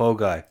the UFO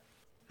guy,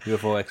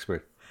 UFO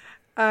expert.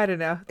 I don't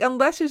know.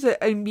 Unless there's an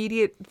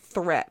immediate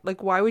threat.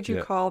 Like, why would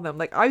you call them?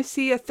 Like, I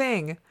see a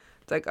thing.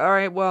 It's like, all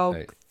right, well,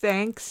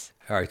 thanks.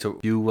 All right,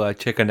 so you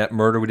check on that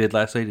murder we did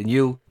last night, and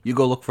you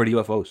go look for the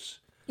UFOs.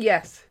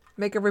 Yes,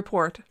 make a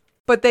report.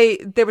 But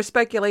there was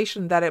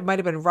speculation that it might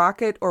have been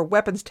rocket or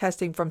weapons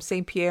testing from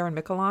St. Pierre and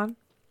Miquelon.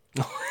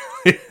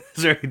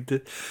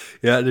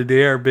 Yeah,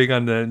 they are big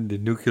on the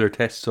nuclear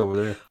tests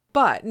over there.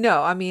 But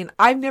no, I mean,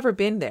 I've never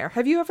been there.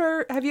 Have you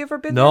ever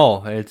been there?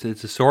 No, it's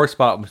a sore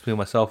spot between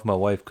myself and my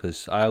wife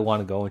because I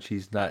want to go and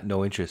she's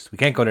no interest. We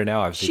can't go there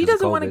now. Obviously, she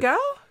doesn't want to go.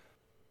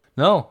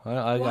 No, Why?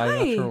 I'm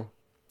not sure.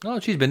 No,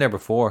 she's been there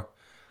before.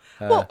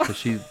 Well,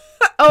 she.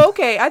 Oh,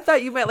 okay. I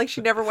thought you meant like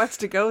she never wants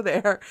to go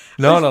there.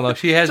 No.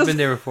 She has been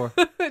there before.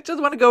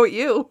 Just want to go with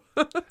you.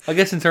 I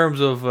guess in terms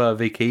of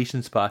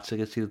vacation spots, I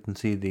guess you can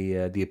see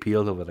the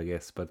appeal of it. I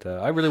guess, but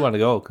I really want to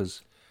go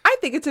because I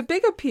think it's a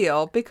big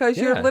appeal because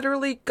you're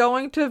literally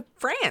going to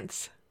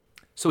France.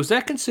 So is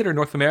that considered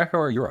North America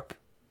or Europe?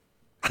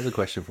 That's a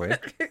question for you.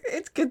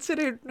 It's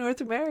considered North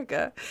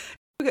America.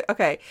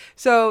 Okay,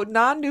 so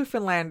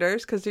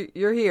non-Newfoundlanders, because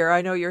you're here,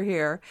 I know you're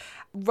here.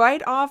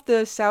 Right off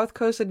the south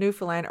coast of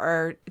Newfoundland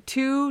are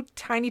 2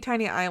 tiny,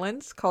 tiny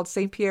islands called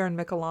St. Pierre and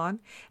Miquelon,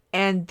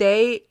 and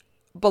they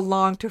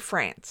belong to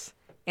France.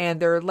 And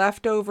they're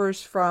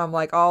leftovers from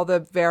like all the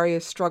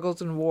various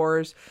struggles and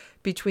wars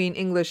between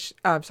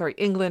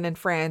England and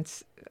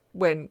France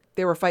when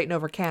they were fighting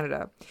over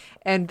Canada.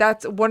 And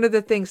that's one of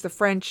the things the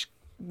French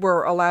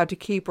were allowed to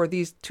keep were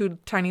these 2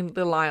 tiny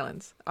little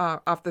islands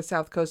off the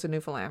south coast of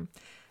Newfoundland.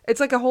 It's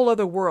like a whole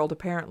other world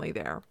apparently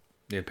there.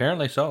 Yeah,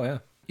 apparently so, yeah.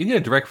 You can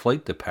get a direct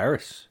flight to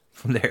Paris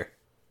from there.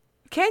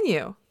 Can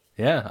you?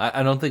 Yeah,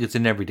 I don't think it's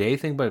an everyday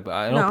thing, but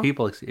I know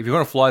people, if you're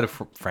going to fly to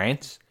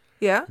France,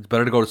 it's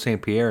better to go to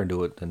St. Pierre and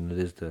do it than it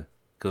is to,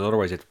 because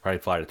otherwise you have to probably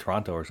fly to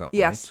Toronto or something.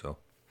 Yes. Right? So.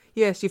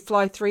 Yes, you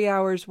fly 3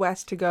 hours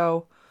west to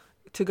go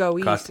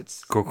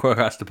east. Go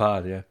across the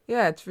pod, yeah.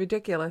 Yeah, it's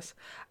ridiculous.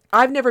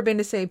 I've never been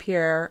to St.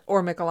 Pierre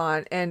or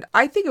Miquelon, and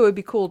I think it would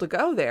be cool to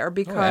go there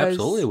because... Oh,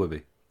 absolutely it would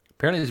be.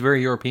 Apparently it's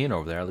very European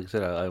over there. Like I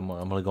said, I'm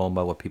going to go on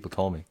by what people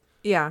told me.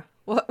 Yeah,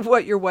 well,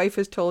 what your wife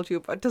has told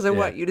you, but doesn't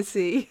want you to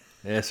see.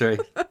 Yeah, that's right.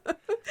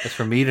 That's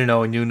for me to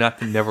know and you not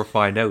to never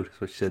find out, is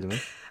what she said to me.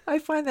 I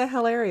find that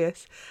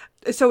hilarious.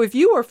 So if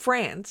you were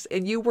France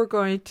and you were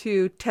going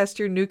to test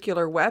your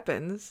nuclear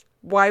weapons,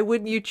 why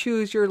wouldn't you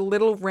choose your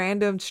little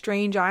random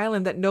strange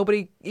island that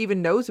nobody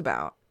even knows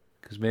about?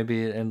 Because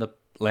maybe it end up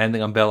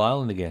landing on Belle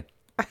Island again.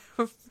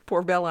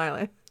 Poor Belle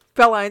Island.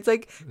 Belle Island's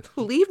like,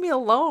 leave me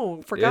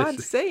alone, for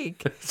God's sake.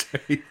 That's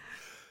right.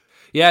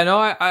 Yeah, no,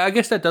 I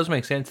guess that does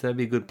make sense. That'd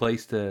be a good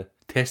place to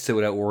test it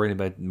without worrying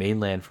about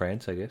mainland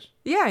France, I guess.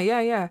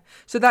 Yeah.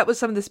 So that was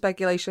some of the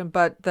speculation,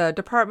 but the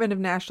Department of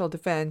National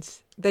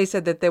Defense, they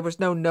said that there was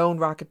no known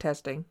rocket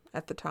testing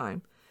at the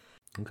time.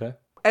 Okay.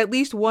 At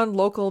least one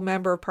local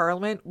member of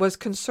parliament was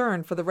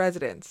concerned for the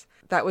residents.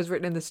 That was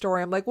written in the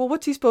story. I'm like, well,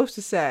 what's he supposed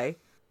to say?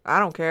 I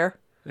don't care.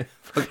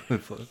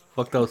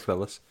 Fuck those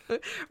fellas.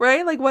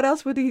 Right? Like, what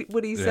else would he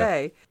Yeah.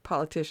 say?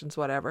 Politicians,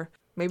 whatever.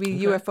 Maybe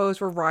Okay. UFOs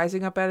were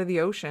rising up out of the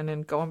ocean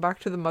and going back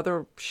to the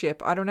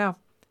mothership. I don't know.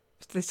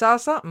 They saw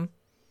something.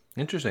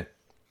 Interesting.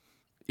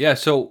 Yeah,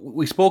 so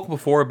we spoke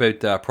before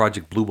about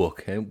Project Blue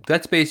Book, and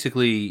that's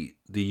basically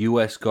the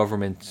U.S.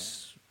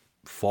 government's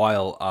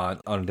file on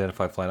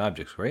unidentified flying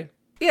objects, right?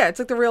 Yeah, it's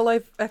like the real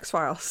life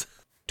X-Files.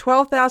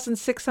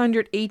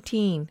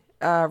 12,618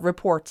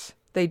 reports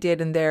they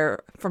did in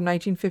there from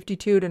 1952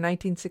 to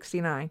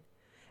 1969.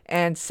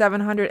 And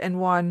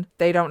 701,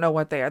 they don't know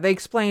what they are. They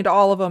explained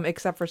all of them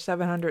except for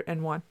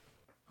 701.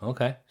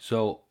 Okay,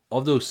 so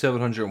of those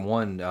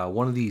 701,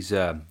 one of these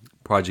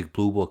Project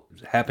Blue Book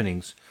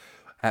happenings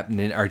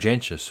happened in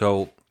Argentia.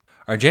 So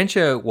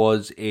Argentia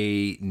was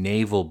a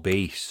naval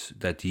base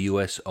that the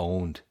U.S.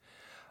 owned.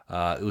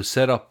 It was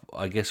set up,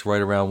 I guess,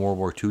 right around World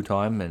War II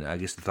time, and I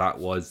guess the thought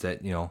was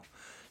that,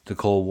 the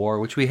Cold War,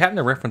 which we happen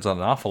to reference on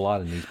an awful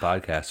lot in these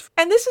podcasts.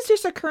 And this is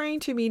just occurring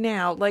to me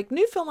now. Like,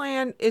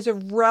 Newfoundland is a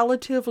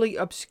relatively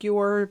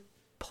obscure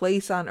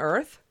place on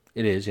Earth.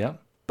 It is, yeah.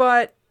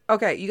 But,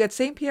 okay, you got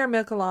St.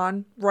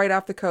 Pierre-Miquelon right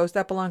off the coast.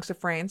 That belongs to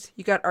France.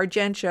 You got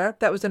Argentia.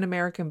 That was an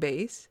American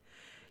base.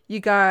 You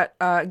got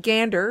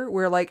Gander,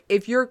 where, like,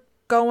 if you're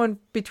going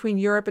between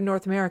Europe and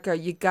North America,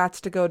 you got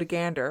to go to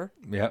Gander.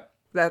 Yep.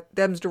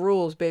 Them's the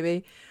rules,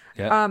 baby.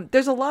 Yeah.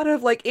 There's a lot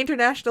of, like,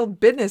 international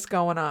business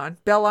going on.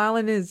 Belle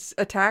Island is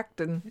attacked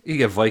and... You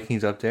get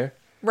Vikings up there.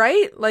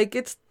 Right? Like,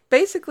 it's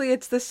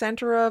the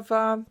center of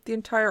the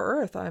entire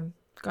Earth, I'm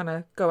going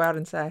to go out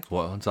and say.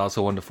 Well, it's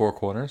also one of the four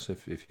corners,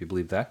 if you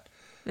believe that.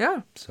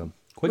 Yeah. So,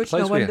 quick Which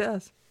place no for one you.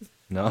 does.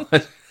 No.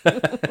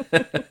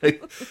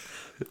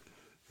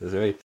 That's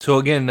right. So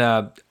again,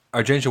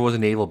 Argentia was a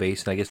naval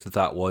base, and I guess the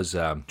thought was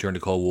during the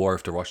Cold War,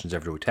 if the Russians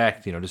ever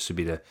attacked, this would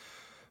be the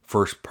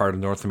first part of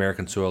North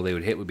American soil they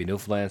would hit would be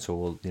Newfoundland.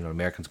 So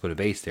Americans put a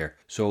base there.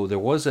 So there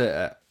was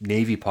a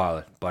Navy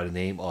pilot by the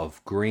name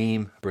of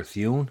Graham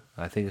Bethune,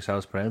 I think is how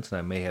it's pronounced, and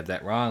I may have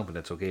that wrong, but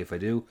that's okay if I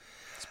do.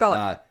 Spell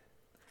it.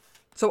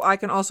 So I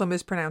can also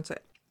mispronounce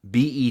it.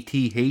 Bethune.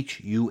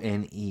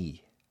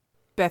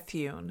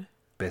 Bethune.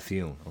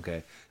 Bethune,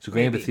 okay. So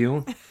Graham Maybe.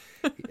 Bethune.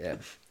 Yeah.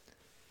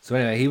 So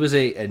anyway, he was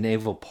a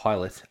naval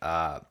pilot.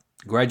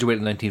 Graduated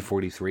in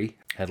 1943.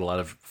 Had a lot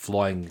of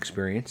flying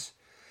experience.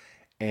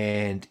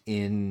 And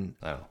in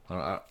I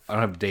don't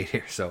have a date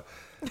here. So,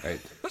 right.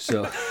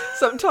 So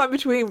Sometime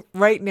between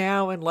right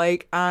now and,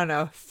 like, I don't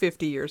know,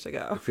 50 years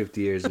ago.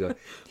 50 years ago,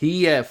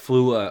 he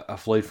flew a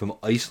flight from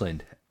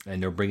Iceland,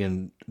 and they're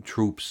bringing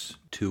troops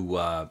to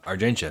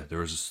Argentia. There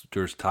was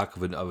talk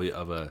of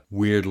a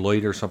weird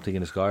light or something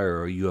in the sky,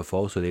 or a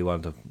UFO, so they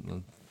wanted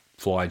to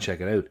fly and check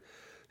it out.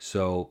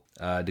 So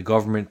the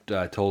government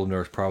told them there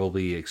was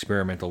probably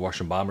experimental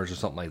Russian bombers or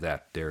something like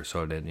that there.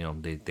 So then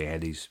they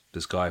had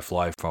this guy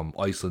fly from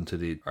Iceland to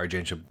the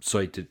Argentia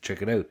site to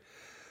check it out.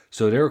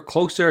 So they were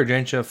close to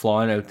Argentia,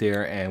 flying out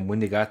there, and when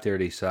they got there,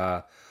 they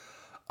saw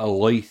a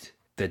light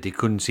that they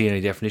couldn't see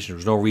any definition. There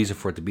was no reason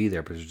for it to be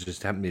there, but it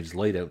just happened to be this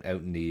light out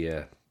in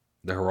the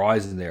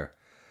horizon there.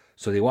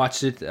 So they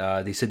watched it.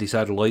 They said they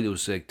saw the light. It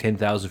was like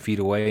 10,000 feet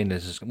away, and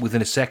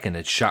within a second,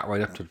 it shot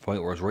right up to the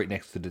point where it was right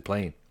next to the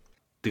plane.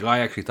 The guy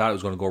actually thought it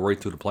was going to go right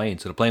through the plane.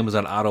 So the plane was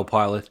on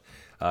autopilot.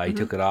 He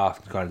took it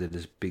off and kind of did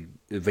this big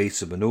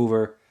evasive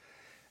maneuver.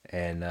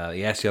 And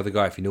he asked the other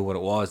guy if he knew what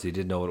it was. They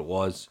didn't know what it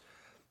was.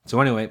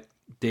 So anyway,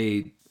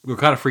 they were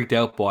kind of freaked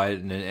out by it.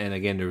 And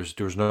again, there was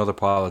another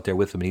pilot there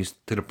with him. And he's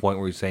to the point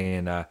where he's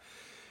saying,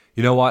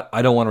 you know what?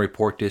 I don't want to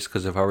report this,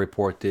 because if I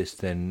report this,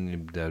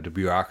 then the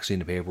bureaucracy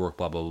and the paperwork,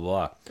 blah, blah, blah,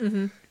 blah.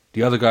 Mm-hmm.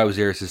 The other guy was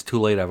there and says, too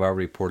late. I've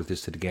already reported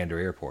this to the Gander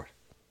airport.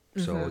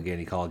 So again,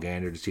 he called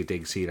Gander to see if they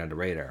could see it on the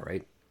radar,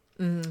 right?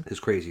 Mm-hmm. This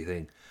crazy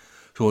thing.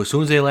 So as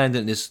soon as they landed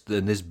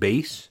in this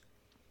base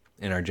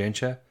in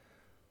Argentia,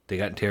 they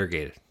got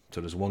interrogated. So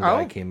this one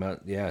guy came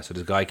out. Yeah, so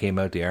this guy came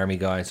out, the army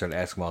guy, and started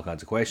asking him all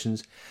kinds of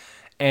questions.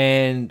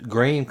 And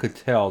Graham could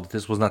tell that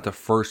this was not the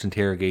first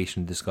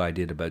interrogation this guy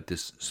did about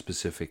this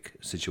specific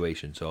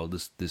situation. So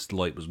this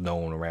light was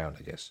known around,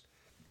 I guess.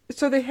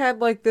 So they had,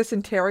 like, this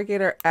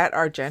interrogator at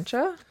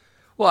Argentia?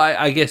 Well,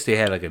 I guess they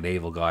had like a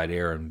naval guy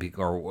there,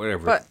 or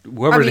whatever. But,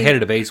 Whoever the head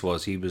of the base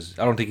was,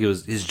 I don't think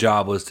his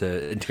job was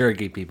to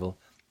interrogate people,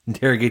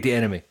 interrogate the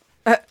enemy.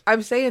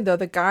 I'm saying, though,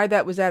 the guy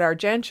that was at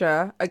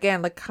Argentia,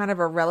 again, like, kind of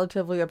a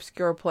relatively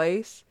obscure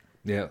place,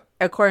 Yeah.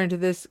 according to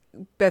this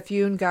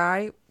Bethune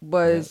guy,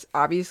 was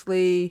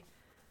obviously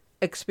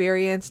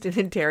experienced in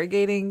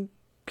interrogating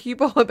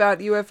people about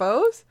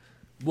UFOs?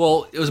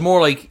 Well, it was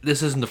more like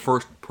this isn't the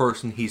first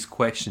person he's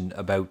questioned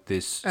about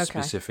this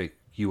specific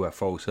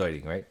UFO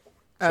sighting, right?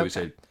 So he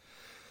said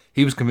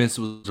he was convinced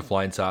it was a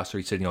flying saucer.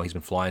 He said, he's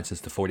been flying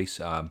since the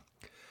 40s,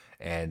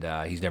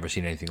 and he's never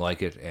seen anything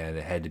like it, and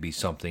it had to be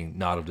something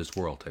not of this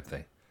world type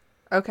thing.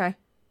 Okay.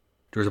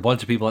 There was a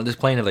bunch of people on this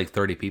plane, had like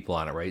 30 people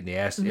on it, right? And they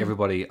asked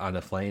everybody on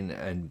the plane,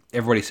 and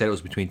everybody said it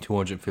was between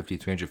 250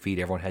 and 300 feet.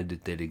 Everyone had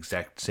the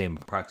exact same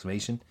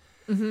approximation.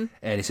 Mm-hmm.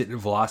 And he said the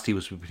velocity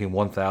was between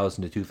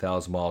 1,000 to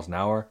 2,000 miles an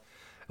hour.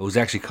 It was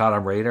actually caught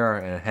on radar,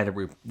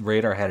 and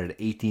radar had it at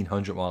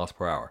 1,800 miles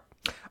per hour.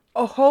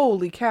 Oh,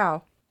 holy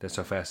cow. That's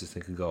how fast this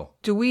thing could go.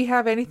 Do we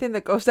have anything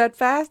that goes that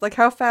fast? Like,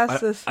 how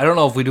fast is... I don't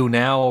know if we do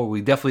now, or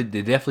they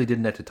definitely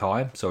didn't at the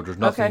time, so there's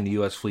nothing in the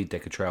U.S. fleet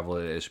that could travel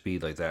at a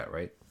speed like that,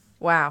 right?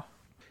 Wow.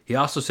 He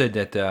also said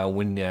that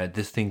when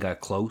this thing got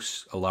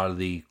close, a lot of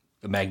the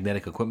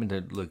magnetic equipment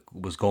that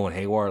was going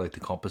haywire, like the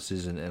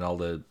compasses and all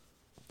the...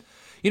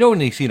 You know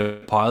when you see a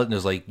pilot and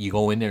there's like, you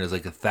go in there, there's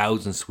like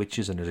 1,000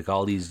 switches and there's like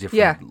all these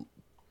different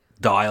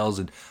dials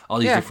and all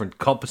these different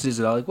compasses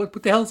and all, like, what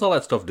the hell does all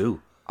that stuff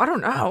do? I don't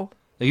know.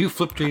 Are you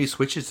flip through these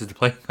switches? Is the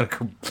plane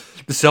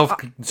the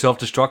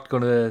self-destruct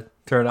going to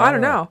turn on? I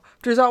don't know.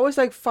 There's always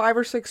like 5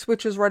 or 6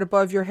 switches right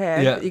above your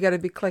head that you got to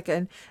be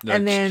clicking.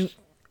 Like,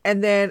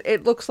 and then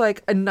it looks like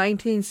a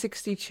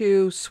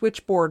 1962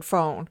 switchboard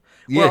phone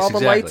where all the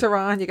lights are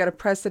on. You got to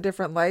press the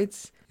different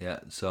lights. Yeah,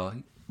 so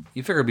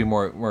you figure it'd be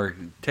more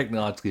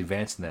technologically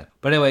advanced than that.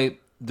 But anyway,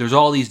 there's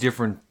all these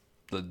different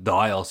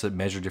dials that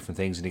measure different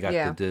things, and you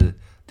got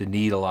the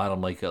needle on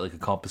them like a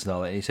compass and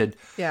all that. And he said,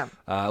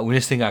 when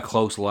this thing got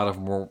close, a lot of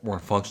them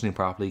weren't functioning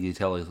properly. You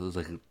tell it was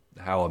like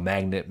how a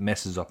magnet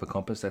messes up a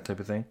compass, that type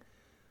of thing.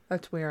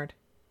 That's weird.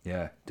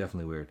 Yeah,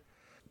 definitely weird.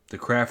 The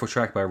craft was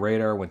tracked by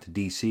radar, went to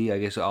D.C. I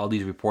guess all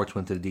these reports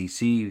went to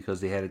D.C. because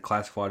they had it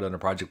classified under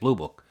Project Blue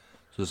Book.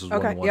 So this was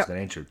one of the ones that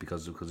entered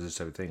because of this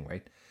type of thing,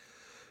 right?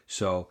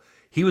 So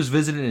he was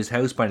visited in his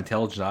house by an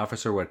intelligence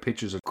officer who had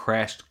pictures of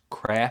crashed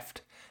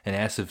craft and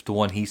asked if the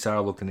one he saw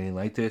looked anything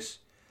like this.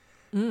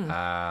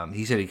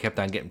 He said he kept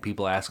on getting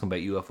people asking about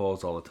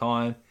UFOs all the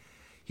time.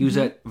 He was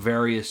at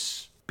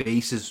various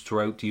bases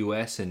throughout the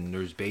U.S., and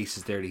there's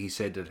bases there that he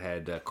said that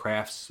had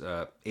crafts,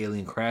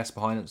 alien crafts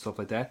behind it and stuff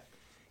like that.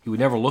 He would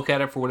never look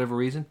at it for whatever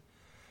reason.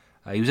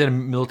 He was at a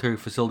military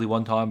facility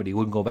one time, but he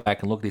wouldn't go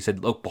back and look. They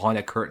said, look, behind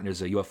that curtain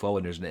there's a UFO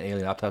and there's an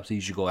alien autopsy.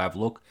 You should go have a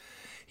look.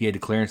 He had the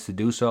clearance to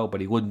do so,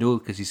 but he wouldn't do it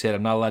because he said,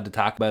 I'm not allowed to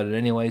talk about it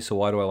anyway, so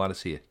why do I want to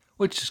see it?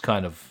 Which is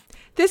kind of...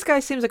 This guy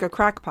seems like a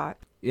crackpot.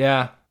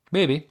 Yeah,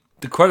 maybe.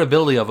 The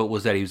credibility of it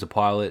was that he was a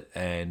pilot,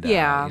 and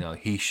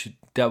he should.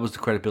 That was the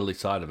credibility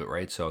side of it,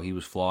 right? So he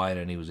was flying,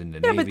 and he was in the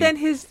Navy. Yeah, but then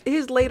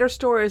his later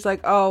story is like,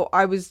 oh,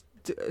 I was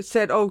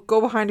said, oh, go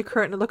behind the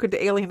curtain and look at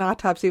the alien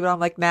autopsy, but I'm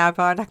like, nah,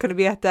 I'm not going to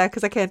be at that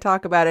because I can't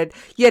talk about it.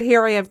 Yet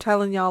here I am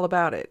telling y'all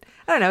about it.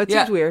 I don't know. It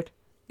seems weird.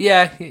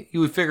 Yeah,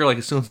 you would figure like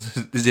as soon as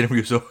this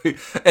interview, so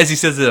as he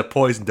says that a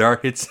poison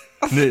dart hits,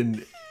 and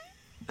then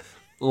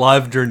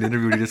live during the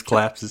interview, he just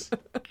collapses.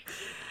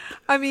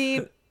 I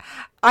mean,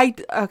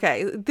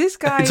 this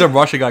guy... And some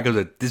Russian guy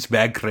goes, this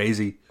mad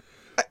crazy.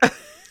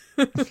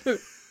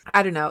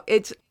 I don't know.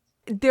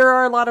 There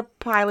are a lot of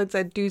pilots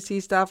that do see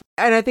stuff,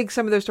 and I think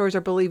some of their stories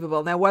are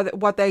believable. Now,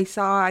 what they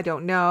saw, I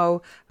don't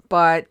know,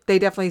 but they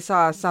definitely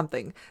saw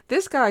something.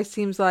 This guy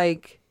seems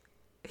like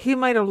he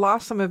might have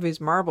lost some of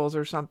his marbles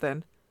or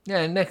something.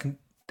 Yeah, and that could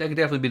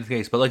definitely be the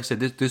case. But like I said,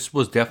 this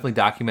was definitely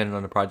documented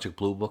on the Project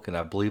Blue Book, and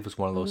I believe it's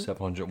one of those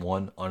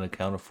 701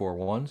 unaccounted for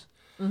ones.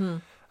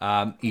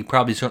 Mm-hmm. He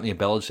probably certainly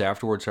embellished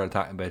afterwards, started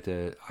talking about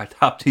the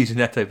autopsies and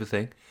that type of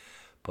thing.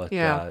 But,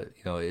 it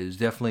was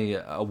definitely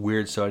a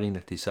weird sighting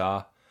that they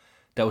saw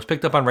that was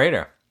picked up on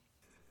radar.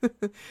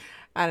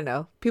 I don't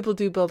know. People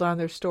do build on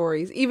their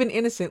stories. Even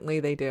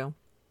innocently, they do.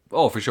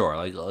 Oh, for sure.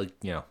 Like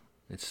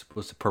it's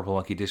the purple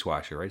monkey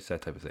dishwasher, right? It's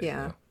that type of thing.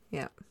 Yeah,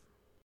 yeah.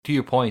 To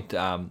your point,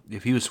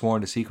 if he was sworn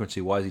to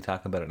secrecy, why is he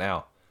talking about it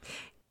now?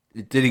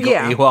 Did he go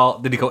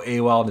AWOL? Did he go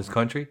AWOL in his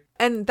country?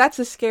 And that's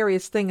the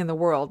scariest thing in the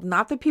world.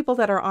 Not the people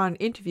that are on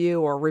interview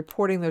or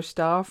reporting their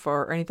stuff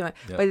or anything,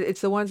 but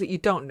it's the ones that you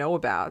don't know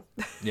about.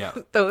 Yeah.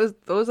 Those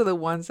are the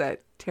ones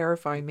that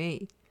terrify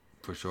me.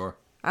 For sure.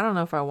 I don't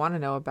know if I want to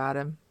know about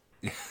him.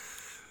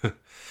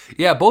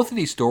 Yeah, both of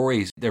these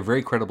stories, they're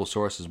very credible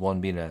sources, one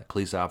being a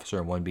police officer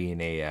and one being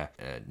a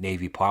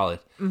Navy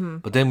pilot. Mm-hmm.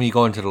 But then when you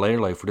go into the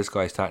later life where this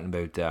guy's talking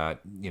about,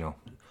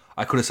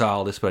 I could have saw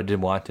all this, but I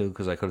didn't want to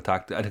because I couldn't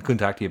talk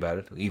to you about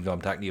it, even though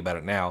I'm talking to you about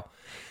it now.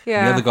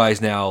 Yeah. The other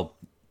guy's now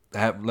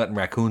letting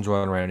raccoons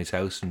run around his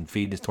house and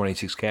feeding his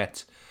 26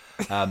 cats.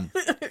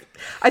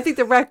 I think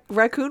the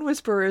Raccoon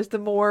Whisperer is the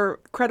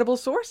more credible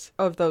source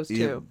of those two.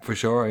 Yeah, for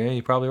sure. Yeah,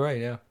 you're probably right,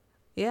 yeah.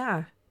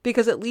 Yeah.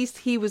 Because at least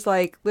he was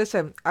like,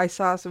 listen, I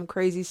saw some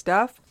crazy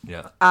stuff.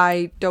 Yeah.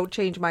 I don't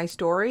change my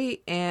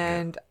story,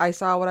 and I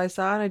saw what I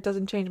saw, and it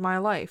doesn't change my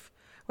life.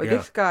 But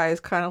this guy is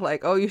kind of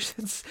like, oh, you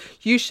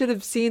should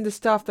have seen the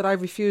stuff that I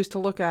refuse to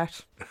look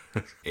at.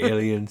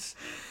 Aliens.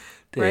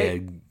 They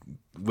had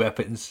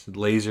weapons,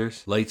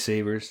 lasers,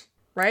 lightsabers.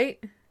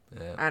 Right?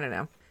 Yeah. I don't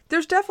know.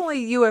 There's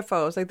definitely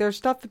UFOs. Like, there's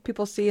stuff that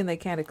people see and they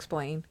can't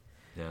explain.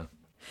 Yeah.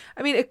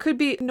 I mean, it could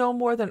be no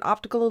more than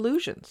optical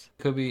illusions.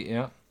 Could be,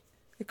 yeah.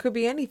 It could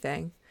be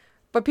anything.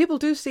 But people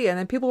do see it, and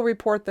then people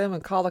report them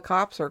and call the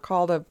cops or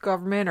call the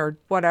government or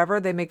whatever.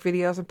 They make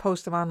videos and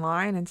post them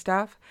online and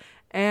stuff.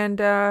 And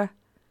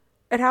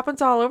it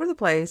happens all over the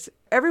place,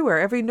 everywhere,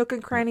 every nook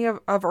and cranny of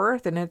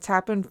Earth, and it's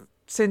happened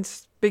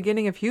since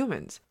beginning of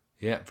humans.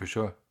 Yeah, for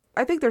sure.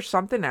 I think there's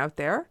something out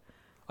there.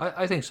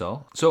 I think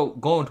so. So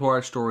going to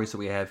our stories that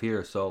we have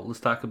here, so let's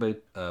talk about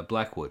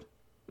Blackwood.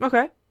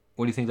 Okay.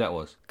 What do you think that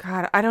was?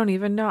 God, I don't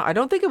even know. I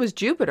don't think it was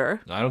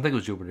Jupiter. I don't think it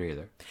was Jupiter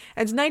either.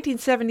 And it's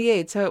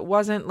 1978, so it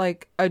wasn't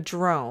like a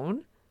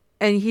drone.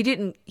 And he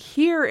didn't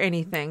hear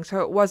anything,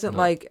 so it wasn't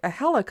like a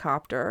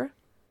helicopter.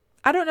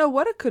 I don't know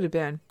what it could have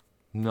been.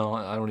 No,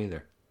 I don't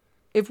either.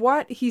 If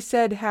what he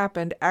said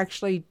happened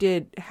actually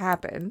did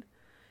happen,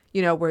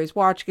 you know, where he's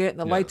watching it and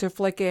the lights are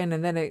flicking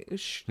and then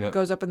it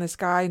goes up in the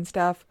sky and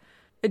stuff,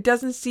 it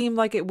doesn't seem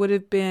like it would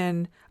have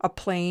been a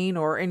plane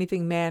or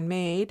anything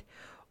man-made.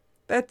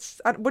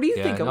 What do you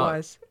think it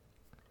was?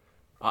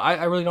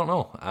 I really don't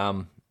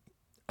know.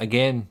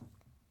 Again,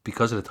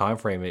 because of the time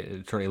frame,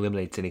 it certainly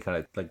eliminates any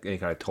kind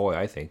of toy,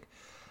 I think.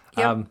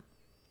 Yep.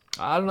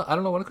 I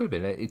don't know what it could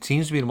have been. It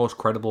seems to be the most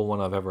credible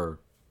one I've ever,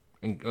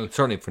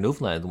 certainly for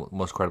Newfoundland, the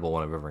most credible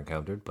one I've ever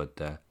encountered. But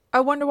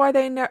I wonder why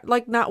they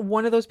not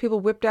one of those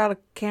people whipped out a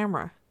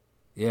camera.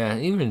 Yeah,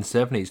 even in the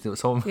 70s,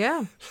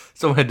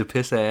 someone had the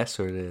piss ass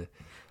or the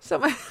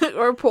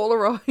or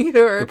Polaroid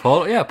or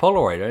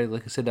Polaroid. Right,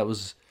 like I said,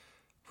 was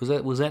that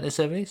in the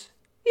 70s?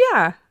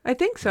 Yeah, I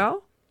think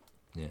so.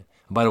 Yeah. And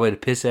by the way, the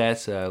piss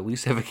ass, we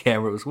used to have a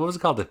camera. What was it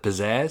called? The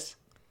pizzazz?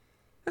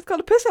 It's called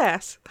a piss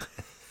ass.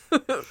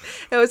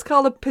 It was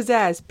called a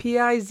pizzazz.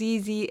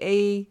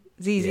 Pizzazz.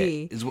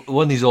 Yeah, it's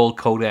one of these old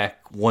Kodak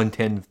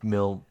 110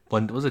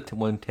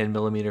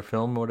 millimeter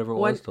film or whatever it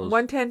was.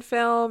 110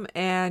 film,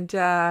 and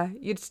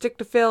you'd stick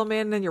the film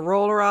in and you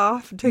roll her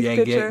off and take a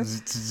picture.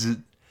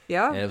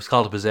 Yeah. And it was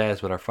called a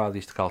pizzazz, but our father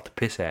used to call it the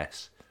piss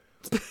ass.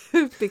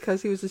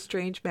 Because he was a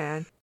strange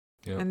man.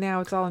 Yep. And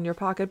now it's all in your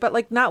pocket. But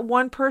like not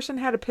one person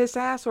had a piss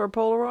ass or a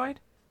Polaroid?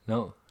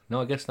 No,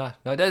 I guess not.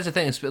 No, that's the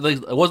thing.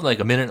 It wasn't like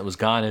a minute and it was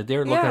gone. They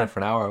were looking at it for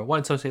an hour. Why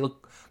didn't someone say,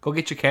 look, go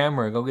get your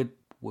camera.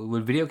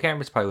 With video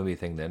cameras probably would be a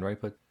thing then, right?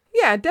 But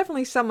yeah,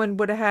 definitely someone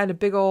would have had a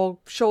big old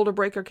shoulder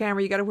breaker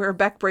camera. You got to wear a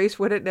back brace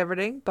with it and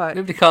everything. But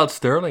if they called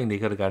Sterling, they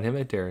could have got him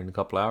out there in a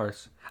couple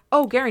hours.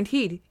 Oh,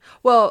 guaranteed.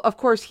 Well, of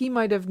course, he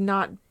might have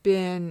not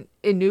been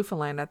in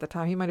Newfoundland at the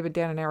time. He might have been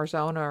down in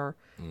Arizona or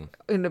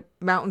in the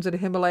mountains of the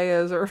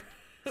Himalayas or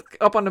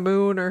up on the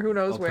moon or who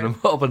knows where.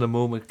 Up on the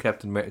moon with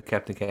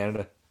Captain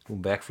Canada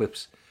doing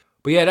backflips.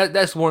 But yeah,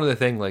 that's one of the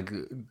things. Like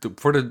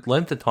for the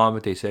length of time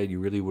that they said, you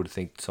really would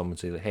think someone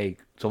say, like, "Hey,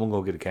 someone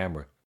go get a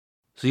camera."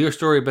 So your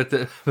story about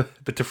the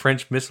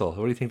French missile.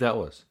 What do you think that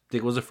was?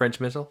 Think it was a French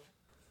missile?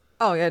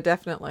 Oh yeah,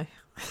 definitely.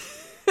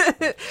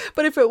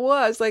 But if it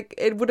was, like,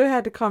 it would have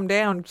had to come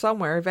down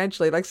somewhere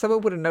eventually. Like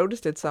someone would have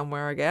noticed it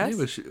somewhere, I guess.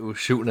 It was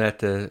shooting at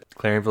the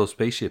Clarenville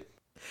spaceship.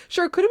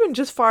 Sure, it could have been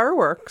just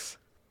fireworks.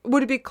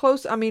 Would it be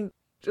close? I mean,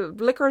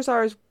 liquors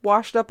are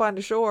washed up on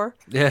the shore.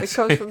 Yes. It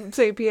comes from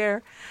St.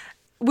 Pierre.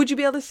 Would you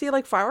be able to see,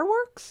 like,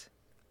 fireworks?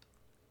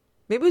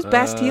 Maybe it was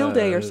Bastille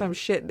Day or some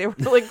shit. They were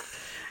like...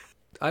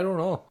 I don't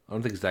know. I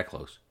don't think it's that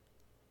close.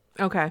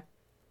 Okay. I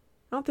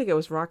don't think it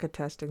was rocket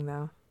testing,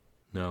 though.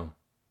 No.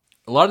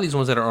 A lot of these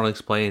ones that are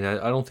unexplained,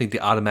 I don't think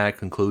the automatic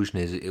conclusion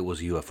is it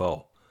was a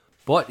UFO.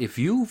 But if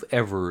you've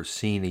ever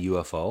seen a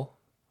UFO,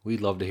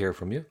 we'd love to hear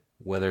from you.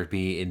 Whether it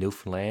be in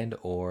Newfoundland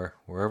or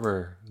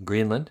wherever,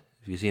 Greenland.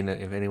 If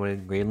anyone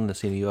in Greenland has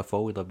seen a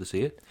UFO, we'd love to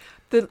see it.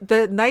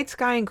 The night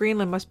sky in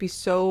Greenland must be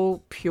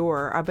so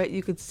pure. I bet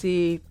you could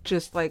see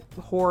just like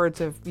hordes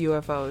of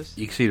UFOs.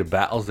 You can see the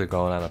battles that are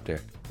going on up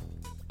there.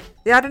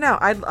 Yeah, I don't know.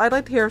 I'd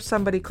like to hear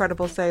somebody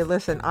credible say,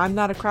 listen, I'm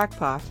not a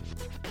crackpot,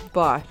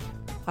 but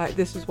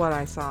this is what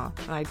I saw.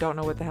 And I don't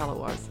know what the hell it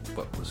was.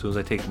 But as soon as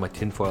I take my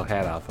tinfoil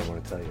hat off, I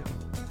want to tell you.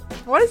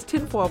 Why does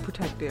tinfoil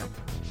protect you?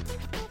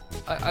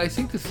 I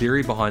think the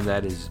theory behind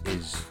that is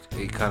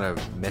it kind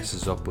of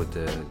messes up with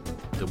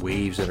the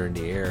waves that are in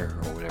the air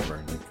or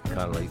whatever. Kind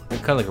of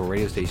like a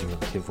radio station with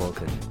tinfoil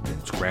can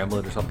scramble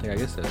it or something. I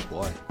guess that's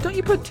why. Don't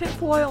you put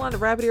tinfoil on the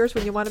rabbit ears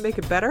when you want to make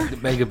it better?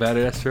 Make it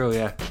better. That's true.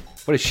 Yeah.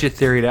 What a shit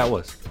theory that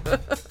was.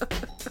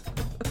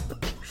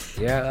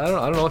 Yeah, I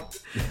don't know.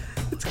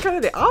 It's kind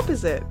of the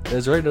opposite.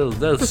 That's right.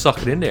 They'll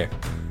suck it in there.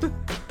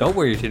 Don't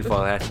wear your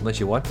tinfoil hats unless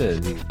you want to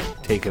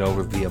take it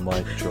over via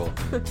mind control.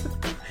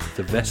 It's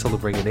a vessel to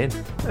bring it in.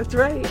 That's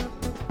right.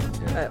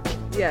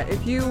 Yeah.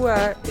 If you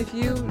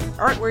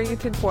aren't wearing a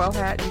tinfoil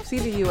hat, you've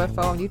seen a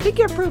UFO, and you think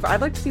you approve,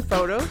 I'd like to see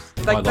photos.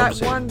 Like that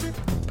one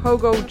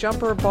pogo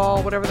jumper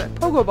ball, whatever that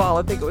pogo ball,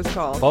 I think it was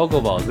called.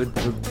 Pogo ball,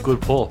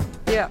 good pull.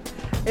 Yeah.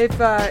 If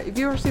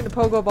you ever seen a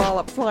pogo ball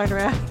up flying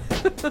around,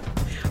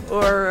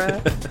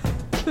 or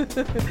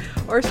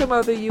some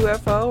other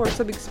UFO or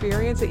some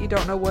experience that you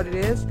don't know what it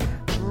is,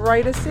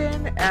 write us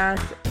in at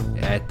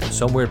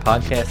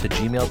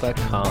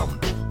somewheredpodcast@gmail.com.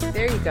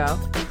 There you go.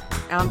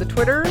 On the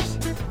Twitters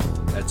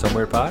at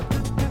somewheredpod.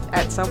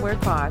 At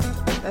somewheredpod.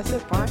 That's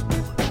it. Bye.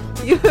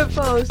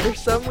 UFOs are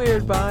some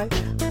weird. Bye.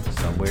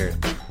 Some weird.